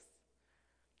 Thanks.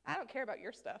 I don't care about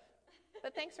your stuff,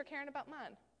 but thanks for caring about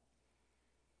mine.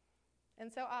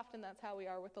 And so often that's how we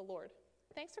are with the Lord.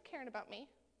 Thanks for caring about me.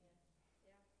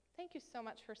 Thank you so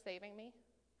much for saving me.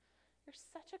 You're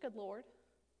such a good Lord.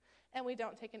 And we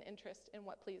don't take an interest in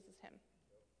what pleases him.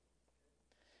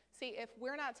 See, if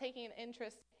we're not taking an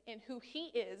interest in who he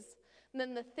is,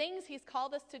 then the things he's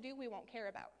called us to do, we won't care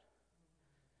about.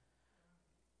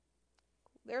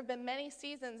 There have been many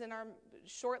seasons in our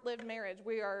short-lived marriage.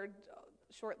 We are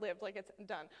short-lived, it's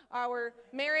done. Our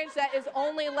marriage that is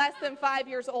only less than 5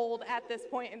 years old at this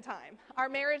point in time. Our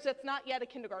marriage that's not yet a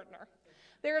kindergartner.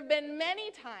 There have been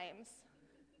many times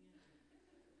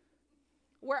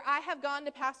where I have gone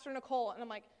to Pastor Nicole and I'm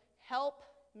like, help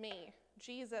me.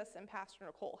 Jesus and Pastor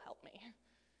Nicole, help me.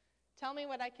 Tell me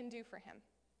what I can do for him.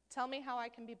 Tell me how I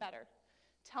can be better.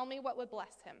 Tell me what would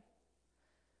bless him.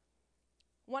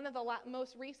 One of the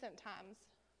most recent times,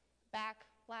 back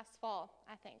last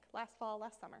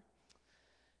summer,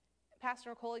 Pastor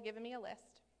Nicole had given me a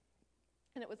list,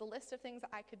 and it was a list of things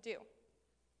that I could do,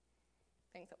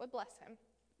 things that would bless him,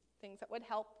 things that would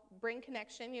help bring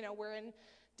connection. We're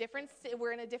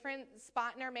in a different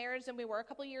spot in our marriage than we were a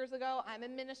couple years ago. I'm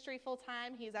in ministry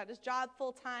full-time. He's at his job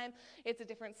full-time. It's a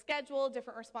different schedule.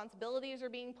 Different responsibilities are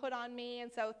being put on me,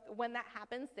 and so when that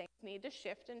happens, things need to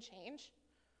shift and change.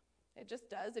 It just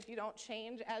does. If you don't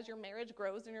change as your marriage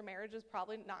grows, then your marriage is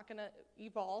probably not going to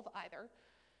evolve either.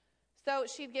 So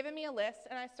she'd given me a list,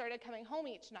 and I started coming home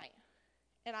each night,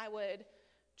 and I would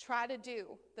try to do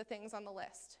the things on the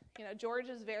list. George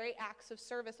is very acts of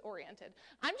service oriented.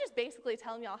 I'm just basically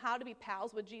telling y'all how to be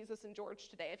pals with Jesus and George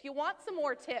today. If you want some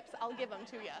more tips, I'll give them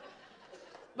to you.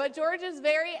 But George is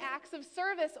very acts of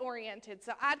service oriented.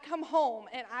 So I'd come home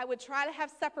and I would try to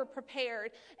have supper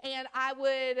prepared, and I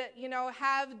would,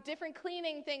 have different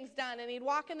cleaning things done. And he'd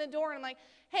walk in the door and I'm like,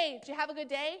 hey, did you have a good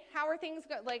day? How are things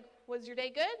going? Like, was your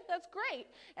day good? That's great.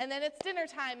 And then it's dinner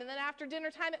time. And then after dinner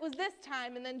time, it was this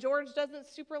time. And then George doesn't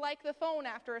super like the phone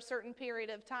after a certain period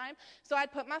of time. So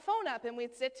I'd put my phone up and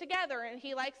we'd sit together. And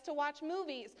he likes to watch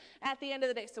movies at the end of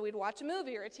the day. So we'd watch a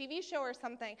movie or a TV show or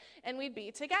something, and we'd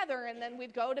be together. And then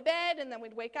we'd go to bed, and then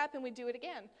we'd wake up and we'd do it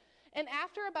again. And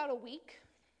after about a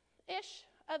week-ish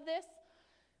of this,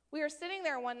 we were sitting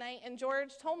there one night, and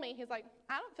George told me, he's like,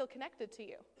 I don't feel connected to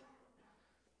you.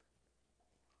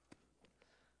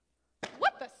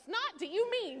 What the snot do you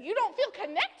mean? You don't feel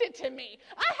connected to me?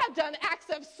 I have done acts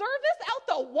of service out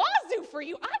the wazoo for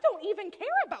you. I don't even care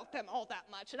about them all that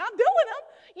much, and I'm doing them.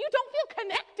 You don't feel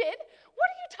connected? What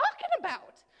are you talking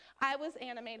about? I was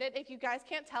animated. If you guys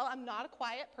can't tell, I'm not a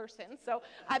quiet person, so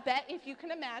I bet if you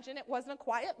can imagine, it wasn't a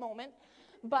quiet moment.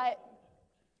 But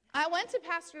I went to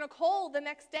Pastor Nicole the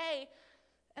next day,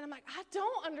 and I'm like, I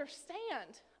don't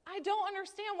understand. I don't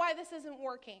understand why this isn't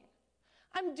working.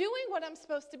 I'm doing what I'm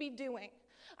supposed to be doing.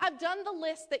 I've done the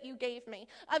list that you gave me.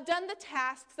 I've done the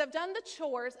tasks. I've done the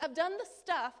chores. I've done the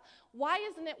stuff. Why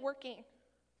isn't it working?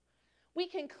 We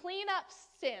can clean up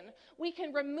sin. We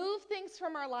can remove things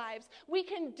from our lives. We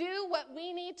can do what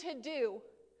we need to do.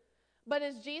 But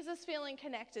is Jesus feeling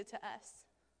connected to us?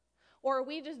 Or are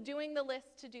we just doing the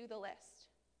list to do the list?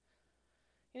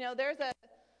 There's a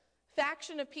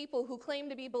faction of people who claim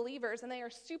to be believers, and they are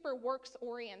super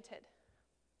works-oriented.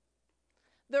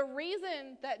 The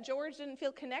reason that George didn't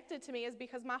feel connected to me is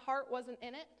because my heart wasn't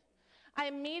in it. I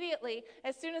immediately,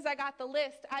 as soon as I got the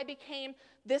list, I became,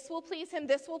 this will please him,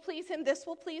 this will please him, this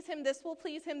will please him, this will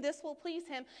please him, this will please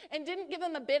him, and didn't give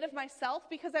him a bit of myself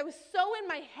because I was so in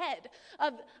my head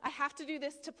of, I have to do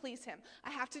this to please him.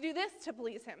 I have to do this to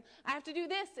please him. I have to do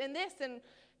this, and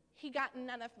he got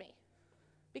none of me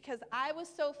because I was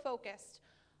so focused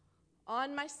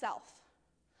on myself,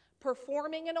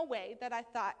 performing in a way that I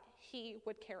thought he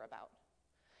would care about.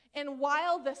 And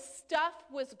while the stuff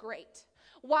was great,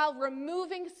 while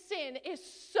removing sin is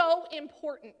so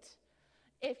important,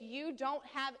 if you don't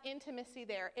have intimacy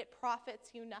there, it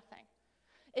profits you nothing.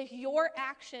 If your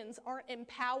actions aren't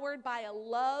empowered by a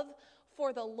love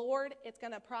for the Lord, it's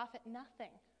going to profit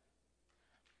nothing.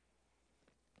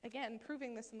 Again,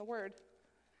 proving this in the Word.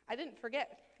 I didn't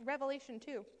forget, Revelation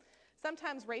 2.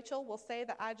 Sometimes Rachel will say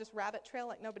that I just rabbit trail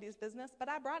like nobody's business, but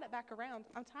I brought it back around.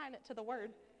 I'm tying it to the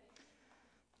Word.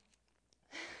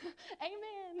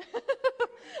 Amen.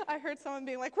 I heard someone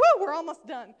being like, whoa, we're almost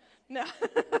done. No.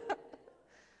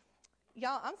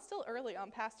 Y'all, I'm still early on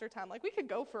pastor time. Like, we could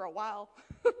go for a while.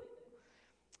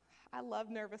 I love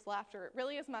nervous laughter. It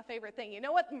really is my favorite thing. You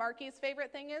know what Marky's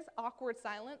favorite thing is? Awkward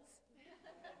silence.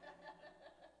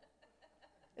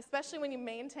 Especially when you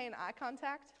maintain eye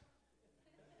contact.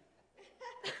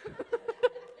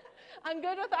 I'm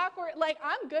good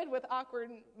with awkward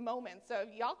moments. So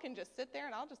y'all can just sit there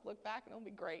and I'll just look back and it'll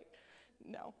be great.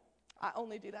 No, I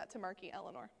only do that to Marky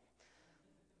Eleanor.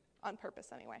 On purpose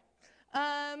anyway.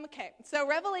 Okay, so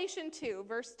Revelation 2,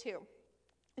 verse 2.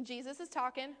 Jesus is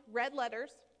talking, red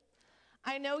letters.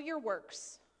 I know your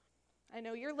works. I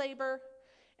know your labor,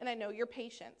 and I know your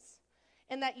patience,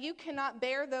 and that you cannot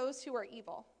bear those who are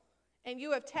evil. And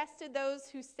you have tested those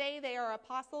who say they are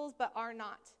apostles but are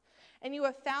not. And you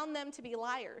have found them to be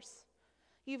liars.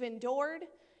 You've endured,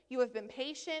 you have been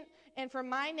patient, and for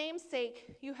my name's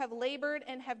sake, you have labored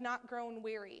and have not grown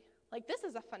weary. Like, this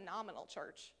is a phenomenal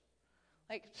church.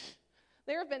 Like,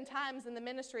 there have been times in the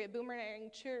ministry of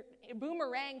Boomerang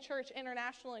Church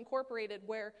International Incorporated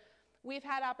where we've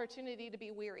had opportunity to be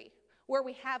weary, where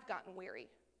we have gotten weary.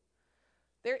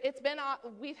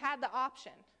 We've had the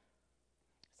option.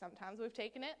 Sometimes we've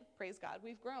taken it. Praise God,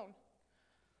 we've grown.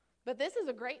 But this is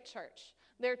a great church.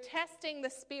 They're testing the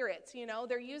spirits,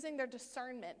 They're using their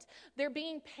discernment. They're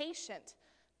being patient.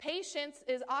 Patience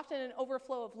is often an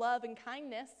overflow of love and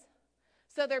kindness.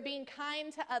 So they're being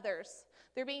kind to others.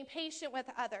 They're being patient with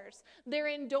others. They're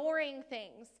enduring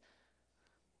things.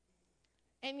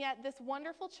 And yet this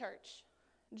wonderful church,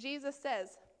 Jesus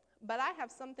says, but I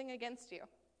have something against you.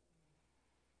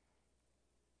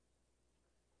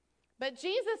 But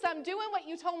Jesus, I'm doing what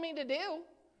you told me to do.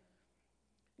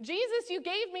 Jesus, you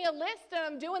gave me a list and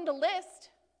I'm doing the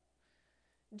list.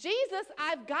 Jesus,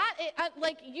 I've got it.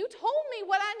 You told me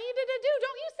what I needed to do.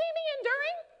 Don't you see me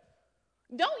enduring?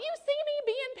 Don't you see me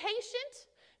being patient?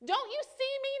 Don't you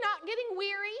see me not getting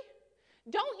weary?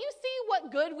 Don't you see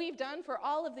what good we've done for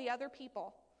all of the other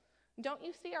people? Don't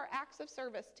you see our acts of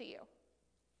service to you?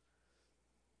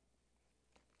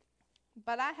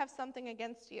 But I have something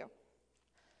against you.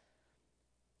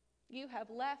 You have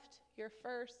left your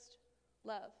first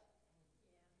love.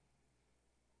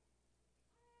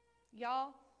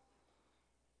 Y'all,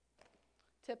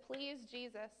 to please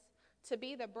Jesus, to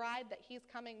be the bride that he's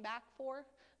coming back for,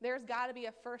 there's got to be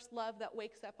a first love that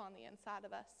wakes up on the inside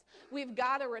of us. We've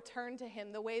got to return to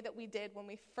him the way that we did when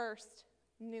we first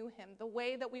knew him, the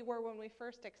way that we were when we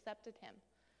first accepted him.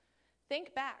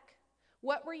 Think back.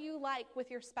 What were you like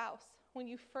with your spouse when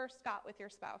you first got with your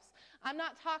spouse? I'm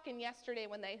not talking yesterday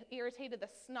when they irritated the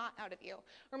snot out of you,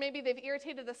 or maybe they've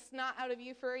irritated the snot out of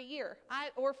you for a year,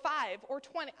 or 5, or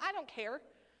 20. I don't care.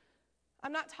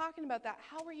 I'm not talking about that.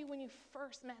 How were you when you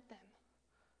first met them?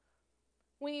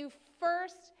 When you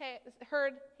first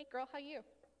heard, hey girl, how you?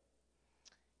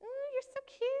 Ooh, you're so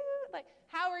cute. Like,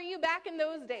 how are you back in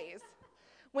those days?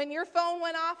 When your phone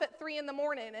went off at 3 in the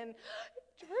morning and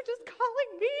George is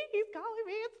calling me. He's calling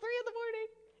me. It's 3 in the morning.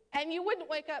 And you wouldn't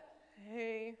wake up,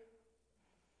 hey,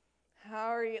 how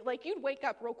are you? Like, you'd wake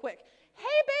up real quick.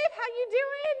 Hey, babe, how you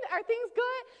doing? Are things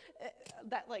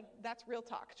good? That's real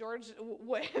talk. George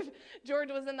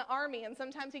was in the Army, and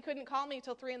sometimes he couldn't call me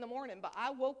till 3 in the morning, but I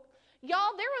woke.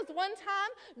 Y'all, there was one time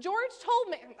George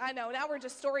told me, I know, now we're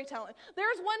just storytelling. There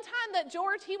was one time that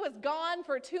George, he was gone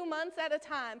for 2 months at a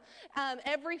time,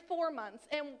 every 4 months.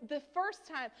 And the first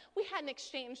time, we hadn't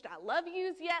exchanged I love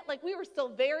yous yet. Like, we were still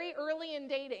very early in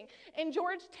dating. And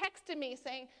George texted me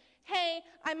saying, hey,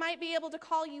 I might be able to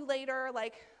call you later.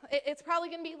 Like, it's probably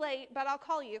going to be late, but I'll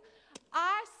call you.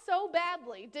 I so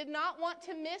badly did not want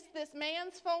to miss this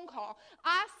man's phone call.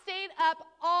 I stayed up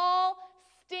all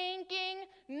stinking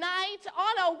night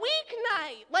on a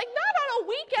weeknight. Like, not on a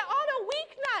weekend, on a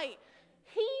weeknight.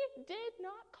 He did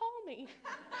not call me.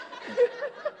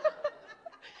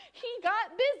 He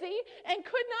got busy and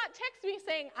could not text me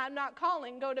saying, I'm not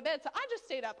calling, go to bed. So I just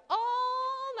stayed up all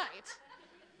night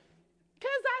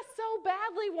because I so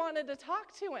badly wanted to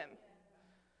talk to him.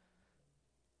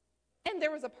 And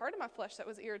there was a part of my flesh that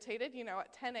was irritated,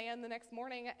 at 10 a.m. the next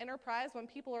morning at Enterprise when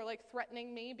people are like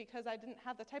threatening me because I didn't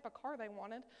have the type of car they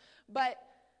wanted. But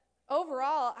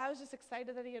overall, I was just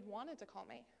excited that he had wanted to call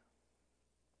me.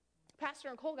 Pastor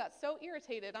Nicole got so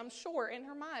irritated, I'm sure, in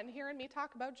her mind, hearing me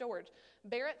talk about George.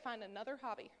 Barrett, find another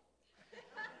hobby.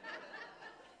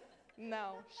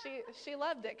 No, she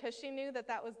loved it because she knew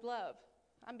that was love.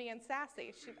 I'm being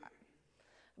sassy.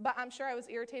 But I'm sure I was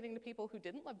irritating to people who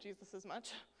didn't love Jesus as much.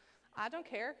 I don't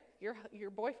care.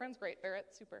 Your boyfriend's great, Barrett.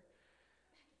 Super.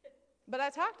 But I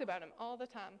talked about him all the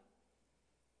time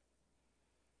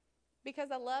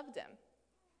because I loved him.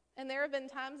 And there have been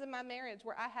times in my marriage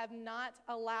where I have not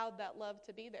allowed that love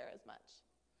to be there as much.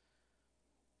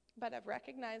 But I've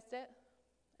recognized it,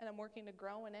 and I'm working to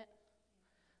grow in it.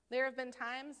 There have been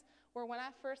times where when I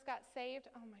first got saved,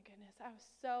 oh my goodness, I was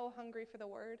so hungry for the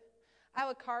Word. I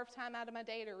would carve time out of my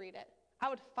day to read it. I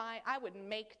would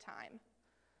make time.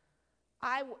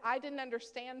 I didn't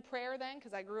understand prayer then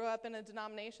because I grew up in a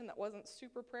denomination that wasn't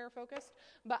super prayer focused,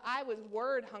 but I was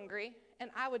word hungry,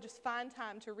 and I would just find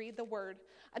time to read the Word.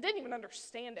 I didn't even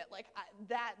understand it.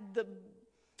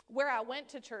 Where I went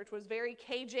to church was very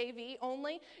KJV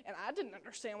only, and I didn't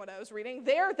understand what I was reading.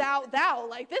 There, thou,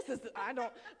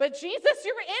 but Jesus,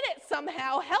 you're in it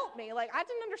somehow. Help me. I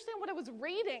didn't understand what I was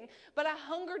reading, but I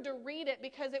hungered to read it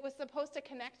because it was supposed to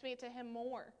connect me to him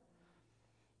more.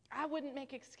 I wouldn't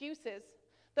make excuses.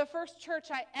 The first church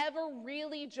I ever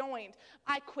really joined,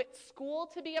 I quit school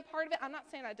to be a part of it. I'm not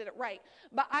saying I did it right,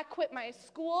 but I quit my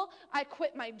school. I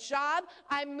quit my job.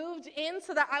 I moved in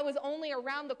so that I was only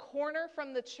around the corner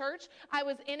from the church. I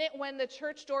was in it when the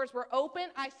church doors were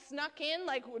open. I snuck in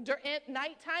at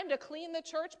nighttime to clean the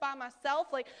church by myself.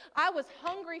 I was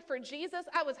hungry for Jesus.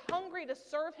 I was hungry to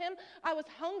serve him. I was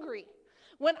hungry.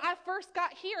 When I first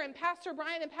got here and Pastor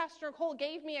Brian and Pastor Nicole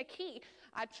gave me a key,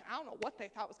 I don't know what they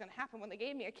thought was going to happen when they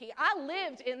gave me a key. I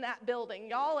lived in that building,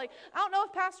 y'all. I don't know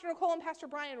if Pastor Nicole and Pastor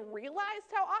Brian realized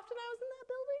how often I was in that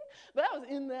building, but I was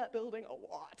in that building a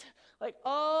lot,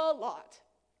 a lot.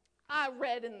 I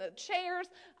read in the chairs.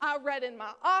 I read in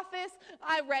my office.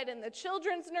 I read in the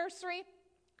children's nursery.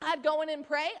 I'd go in and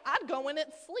pray. I'd go in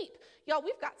and sleep. Y'all,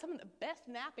 we've got some of the best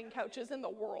napping couches in the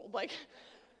world.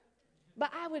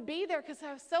 But I would be there because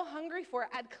I was so hungry for it.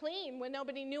 I'd clean when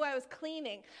nobody knew I was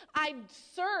cleaning. I'd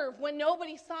serve when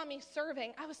nobody saw me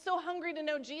serving. I was so hungry to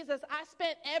know Jesus. I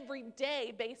spent every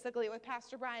day basically with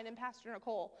Pastor Brian and Pastor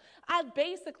Nicole. I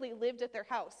basically lived at their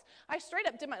house. I straight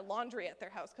up did my laundry at their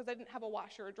house because I didn't have a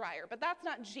washer or dryer. But that's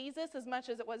not Jesus as much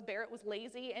as it was Barrett was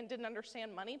lazy and didn't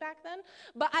understand money back then.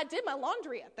 But I did my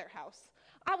laundry at their house.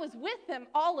 I was with them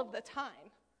all of the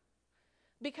time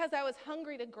because I was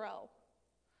hungry to grow.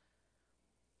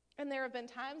 And there have been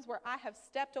times where I have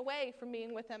stepped away from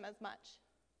being with him as much.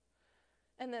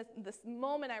 And this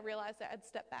moment I realized that I'd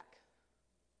step back.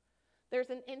 There's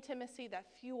an intimacy that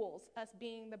fuels us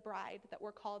being the bride that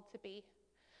we're called to be.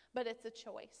 But it's a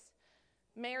choice.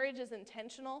 Marriage is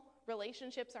intentional.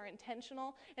 Relationships are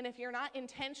intentional. And if you're not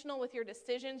intentional with your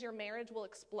decisions, your marriage will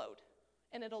explode.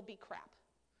 And it'll be crap.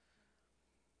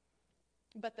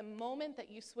 But the moment that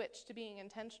you switch to being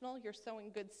intentional, you're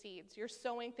sowing good seeds. You're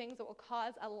sowing things that will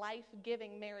cause a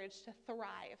life-giving marriage to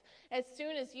thrive. As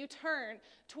soon as you turn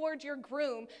toward your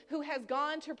groom who has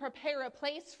gone to prepare a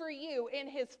place for you in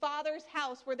his Father's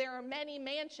house where there are many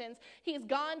mansions, he's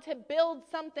gone to build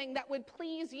something that would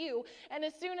please you. And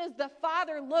as soon as the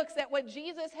Father looks at what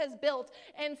Jesus has built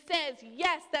and says,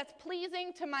 yes, that's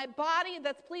pleasing to my body,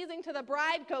 that's pleasing to the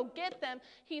bride, go get them,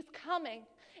 he's coming.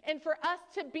 And for us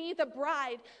to be the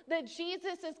bride that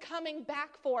Jesus is coming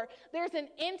back for, there's an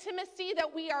intimacy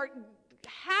that we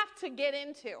have to get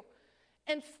into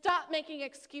and stop making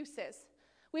excuses.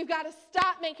 We've got to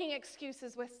stop making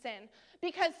excuses with sin.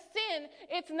 Because sin,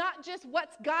 it's not just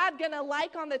what's God going to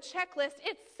like on the checklist.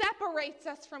 It separates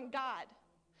us from God.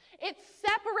 It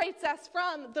separates us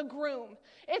from the groom.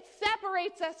 It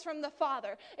separates us from the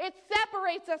Father. It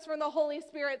separates us from the Holy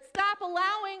Spirit. Stop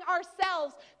allowing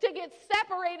ourselves to get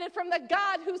separated from the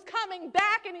God who's coming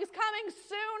back, and he's coming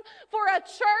soon for a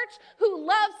church who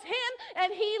loves him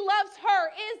and he loves her.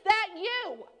 Is that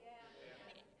you?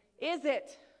 Yeah. Is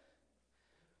it?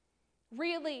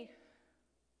 Really?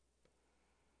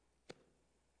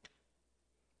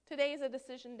 Today's a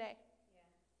decision day.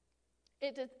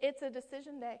 It's a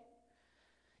decision day.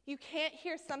 You can't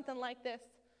hear something like this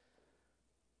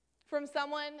from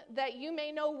someone that you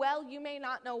may know well, you may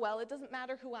not know well. It doesn't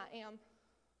matter who I am.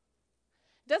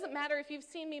 It doesn't matter if you've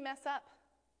seen me mess up.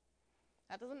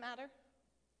 That doesn't matter.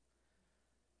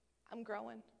 I'm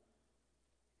growing.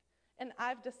 And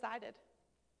I've decided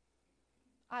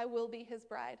I will be his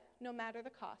bride, no matter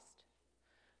the cost,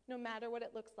 no matter what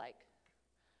it looks like.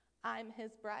 I'm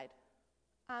his bride.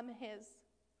 I'm his.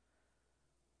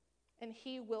 And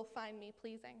he will find me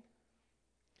pleasing.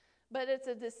 But it's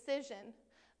a decision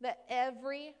that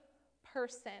every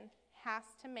person has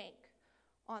to make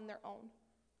on their own.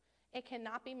 It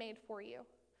cannot be made for you.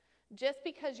 Just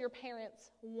because your parents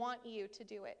want you to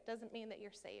do it doesn't mean that you're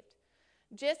saved.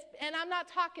 And I'm not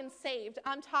talking saved,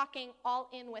 I'm talking all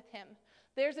in with him.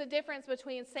 There's a difference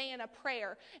between saying a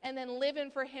prayer and then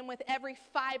living for him with every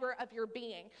fiber of your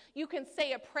being. You can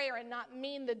say a prayer and not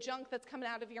mean the junk that's coming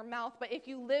out of your mouth, but if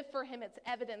you live for him, it's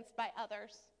evidenced by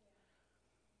others.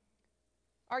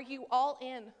 Are you all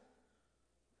in?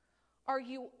 Are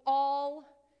you all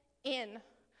in?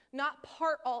 Not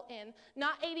part all in,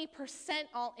 not 80%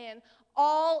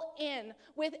 all in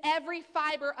with every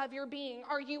fiber of your being.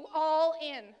 Are you all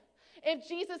in? If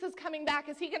Jesus is coming back,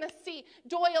 is he going to see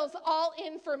Doyle's all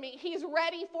in for me? He's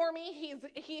ready for me.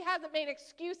 He hasn't made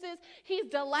excuses. He's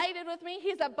delighted with me.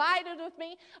 He's abided with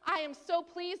me. I am so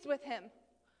pleased with him.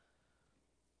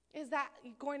 Is that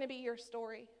going to be your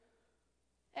story?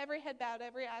 Every head bowed,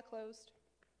 every eye closed.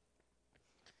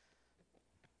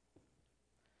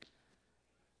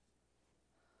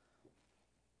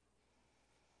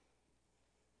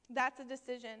 That's a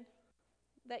decision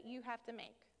that you have to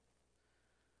make.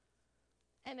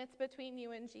 And it's between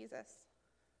you and Jesus.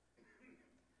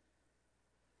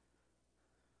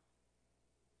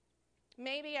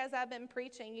 Maybe as I've been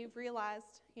preaching, you've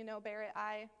realized, Barrett,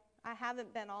 I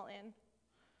haven't been all in.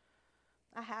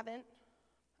 I haven't.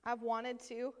 I've wanted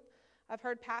to. I've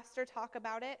heard Pastor talk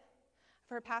about it. I've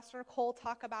heard Pastor Nicole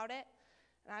talk about it.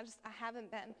 And I haven't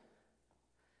been.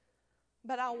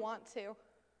 But I want to.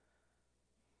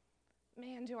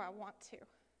 Man, do I want to.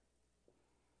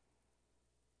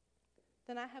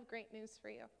 Then I have great news for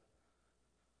you.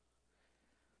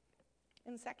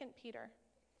 In 2 Peter,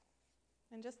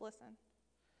 and just listen.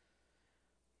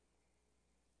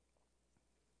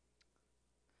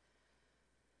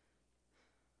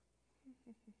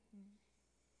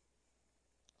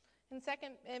 In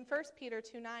 1 Peter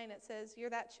 2:9, it says, you're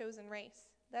that chosen race.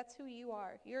 That's who you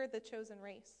are. You're the chosen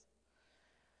race.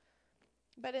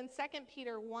 But in 2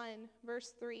 Peter 1,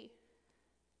 verse 3,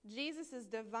 Jesus'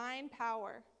 divine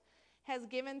power has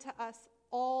given to us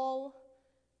all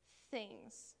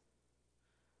things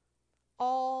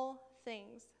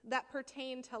that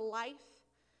pertain to life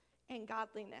and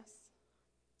godliness,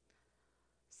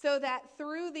 so that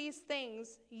through these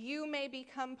things you may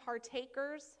become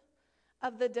partakers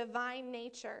of the divine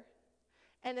nature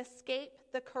and escape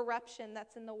the corruption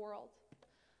that's in the world.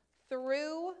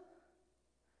 Through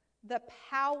the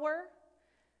power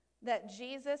that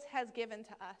Jesus has given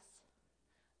to us,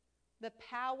 the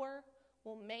power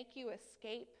will make you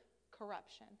escape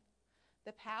corruption.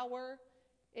 The power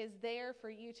is there for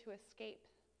you to escape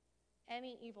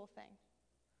any evil thing.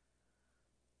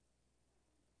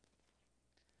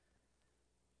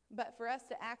 But for us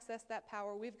to access that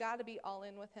power, we've got to be all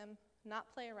in with him,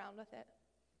 not play around with it.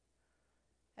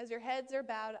 As your heads are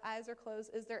bowed, eyes are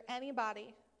closed, is there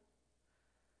anybody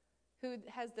who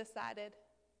has decided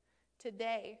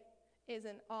today is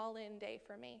an all-in day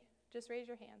for me? Just raise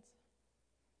your hands.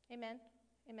 Amen.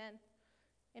 Amen.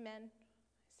 Amen.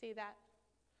 I see that.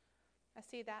 I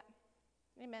see that.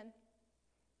 Amen.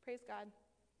 Praise God.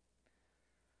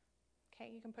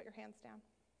 Okay, you can put your hands down.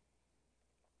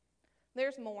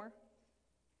 There's more.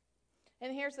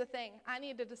 And here's the thing. I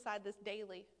need to decide this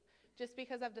daily. Just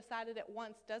because I've decided it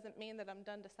once doesn't mean that I'm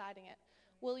done deciding it.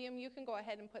 William, you can go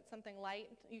ahead and put something light.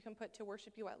 You can put "To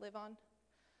Worship You I Live" on.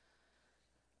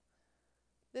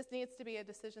 This needs to be a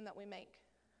decision that we make.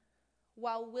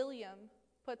 While William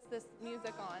puts this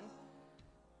music on,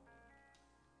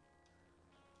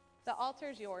 the altar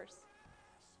is yours.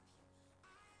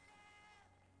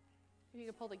 If you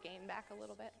could pull the gain back a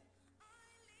little bit.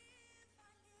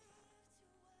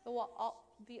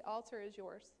 The altar is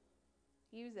yours.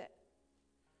 Use it.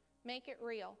 Make it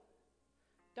real.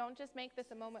 Don't just make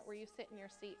this a moment where you sit in your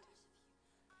seat.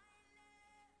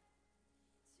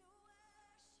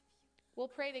 We'll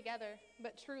pray together,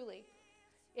 but truly,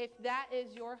 if that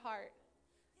is your heart,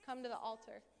 come to the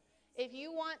altar. If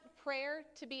you want prayer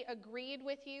to be agreed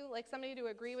with you, like somebody to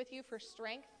agree with you for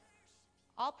strength,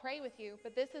 I'll pray with you,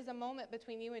 but this is a moment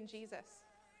between you and Jesus.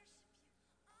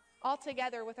 All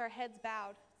together with our heads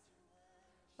bowed.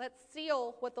 Let's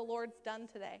seal what the Lord's done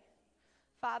today.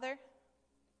 Father,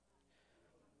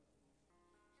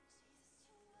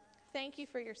 thank you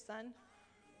for your Son.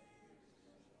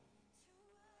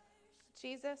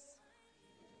 Jesus,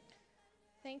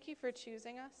 thank you for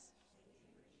choosing us.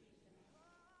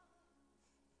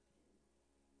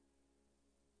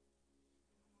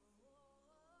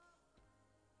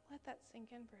 Let that sink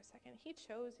in for a second. He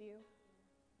chose you.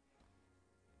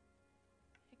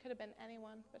 It could have been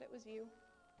anyone, but it was you.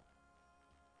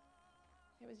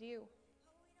 It was you.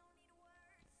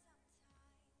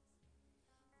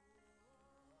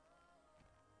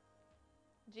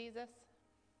 Jesus,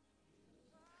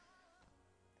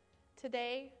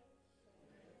 today,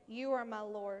 you are my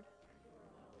Lord,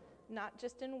 not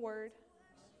just in word,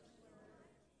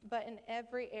 but in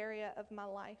every area of my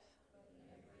life.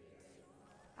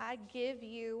 I give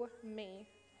you me,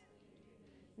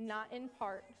 not in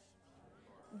part,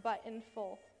 but in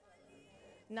full.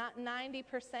 Not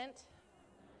 90%,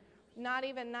 not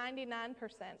even 99%,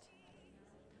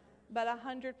 but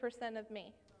 100% of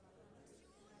me.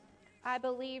 I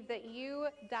believe that you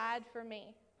died for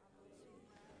me.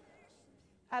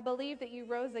 I believe that you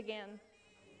rose again.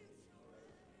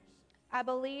 I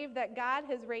believe that God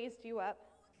has raised you up.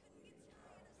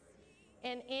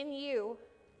 And in you,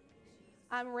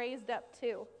 I'm raised up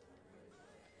too.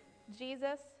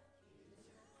 Jesus,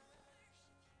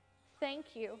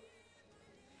 thank you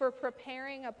for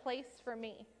preparing a place for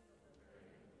me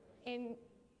in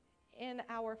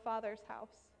our Father's house.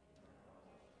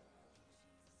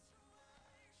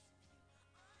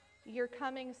 You're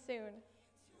coming soon.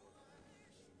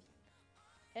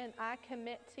 And I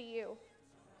commit to you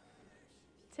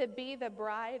to be the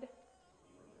bride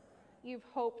you've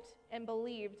hoped and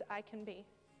believed I can be.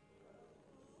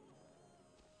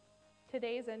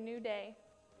 Today's a new day,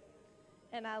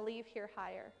 and I leave here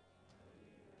higher.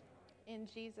 In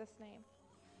Jesus' name,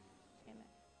 amen.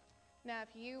 Now, if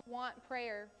you want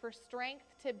prayer for strength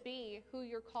to be who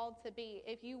you're called to be,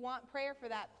 if you want prayer for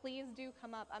that, please do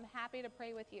come up. I'm happy to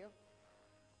pray with you.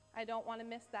 I don't want to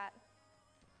miss that.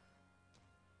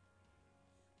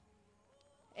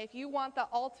 If you want the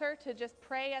altar to just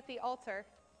pray at the altar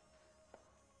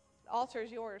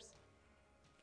is yours.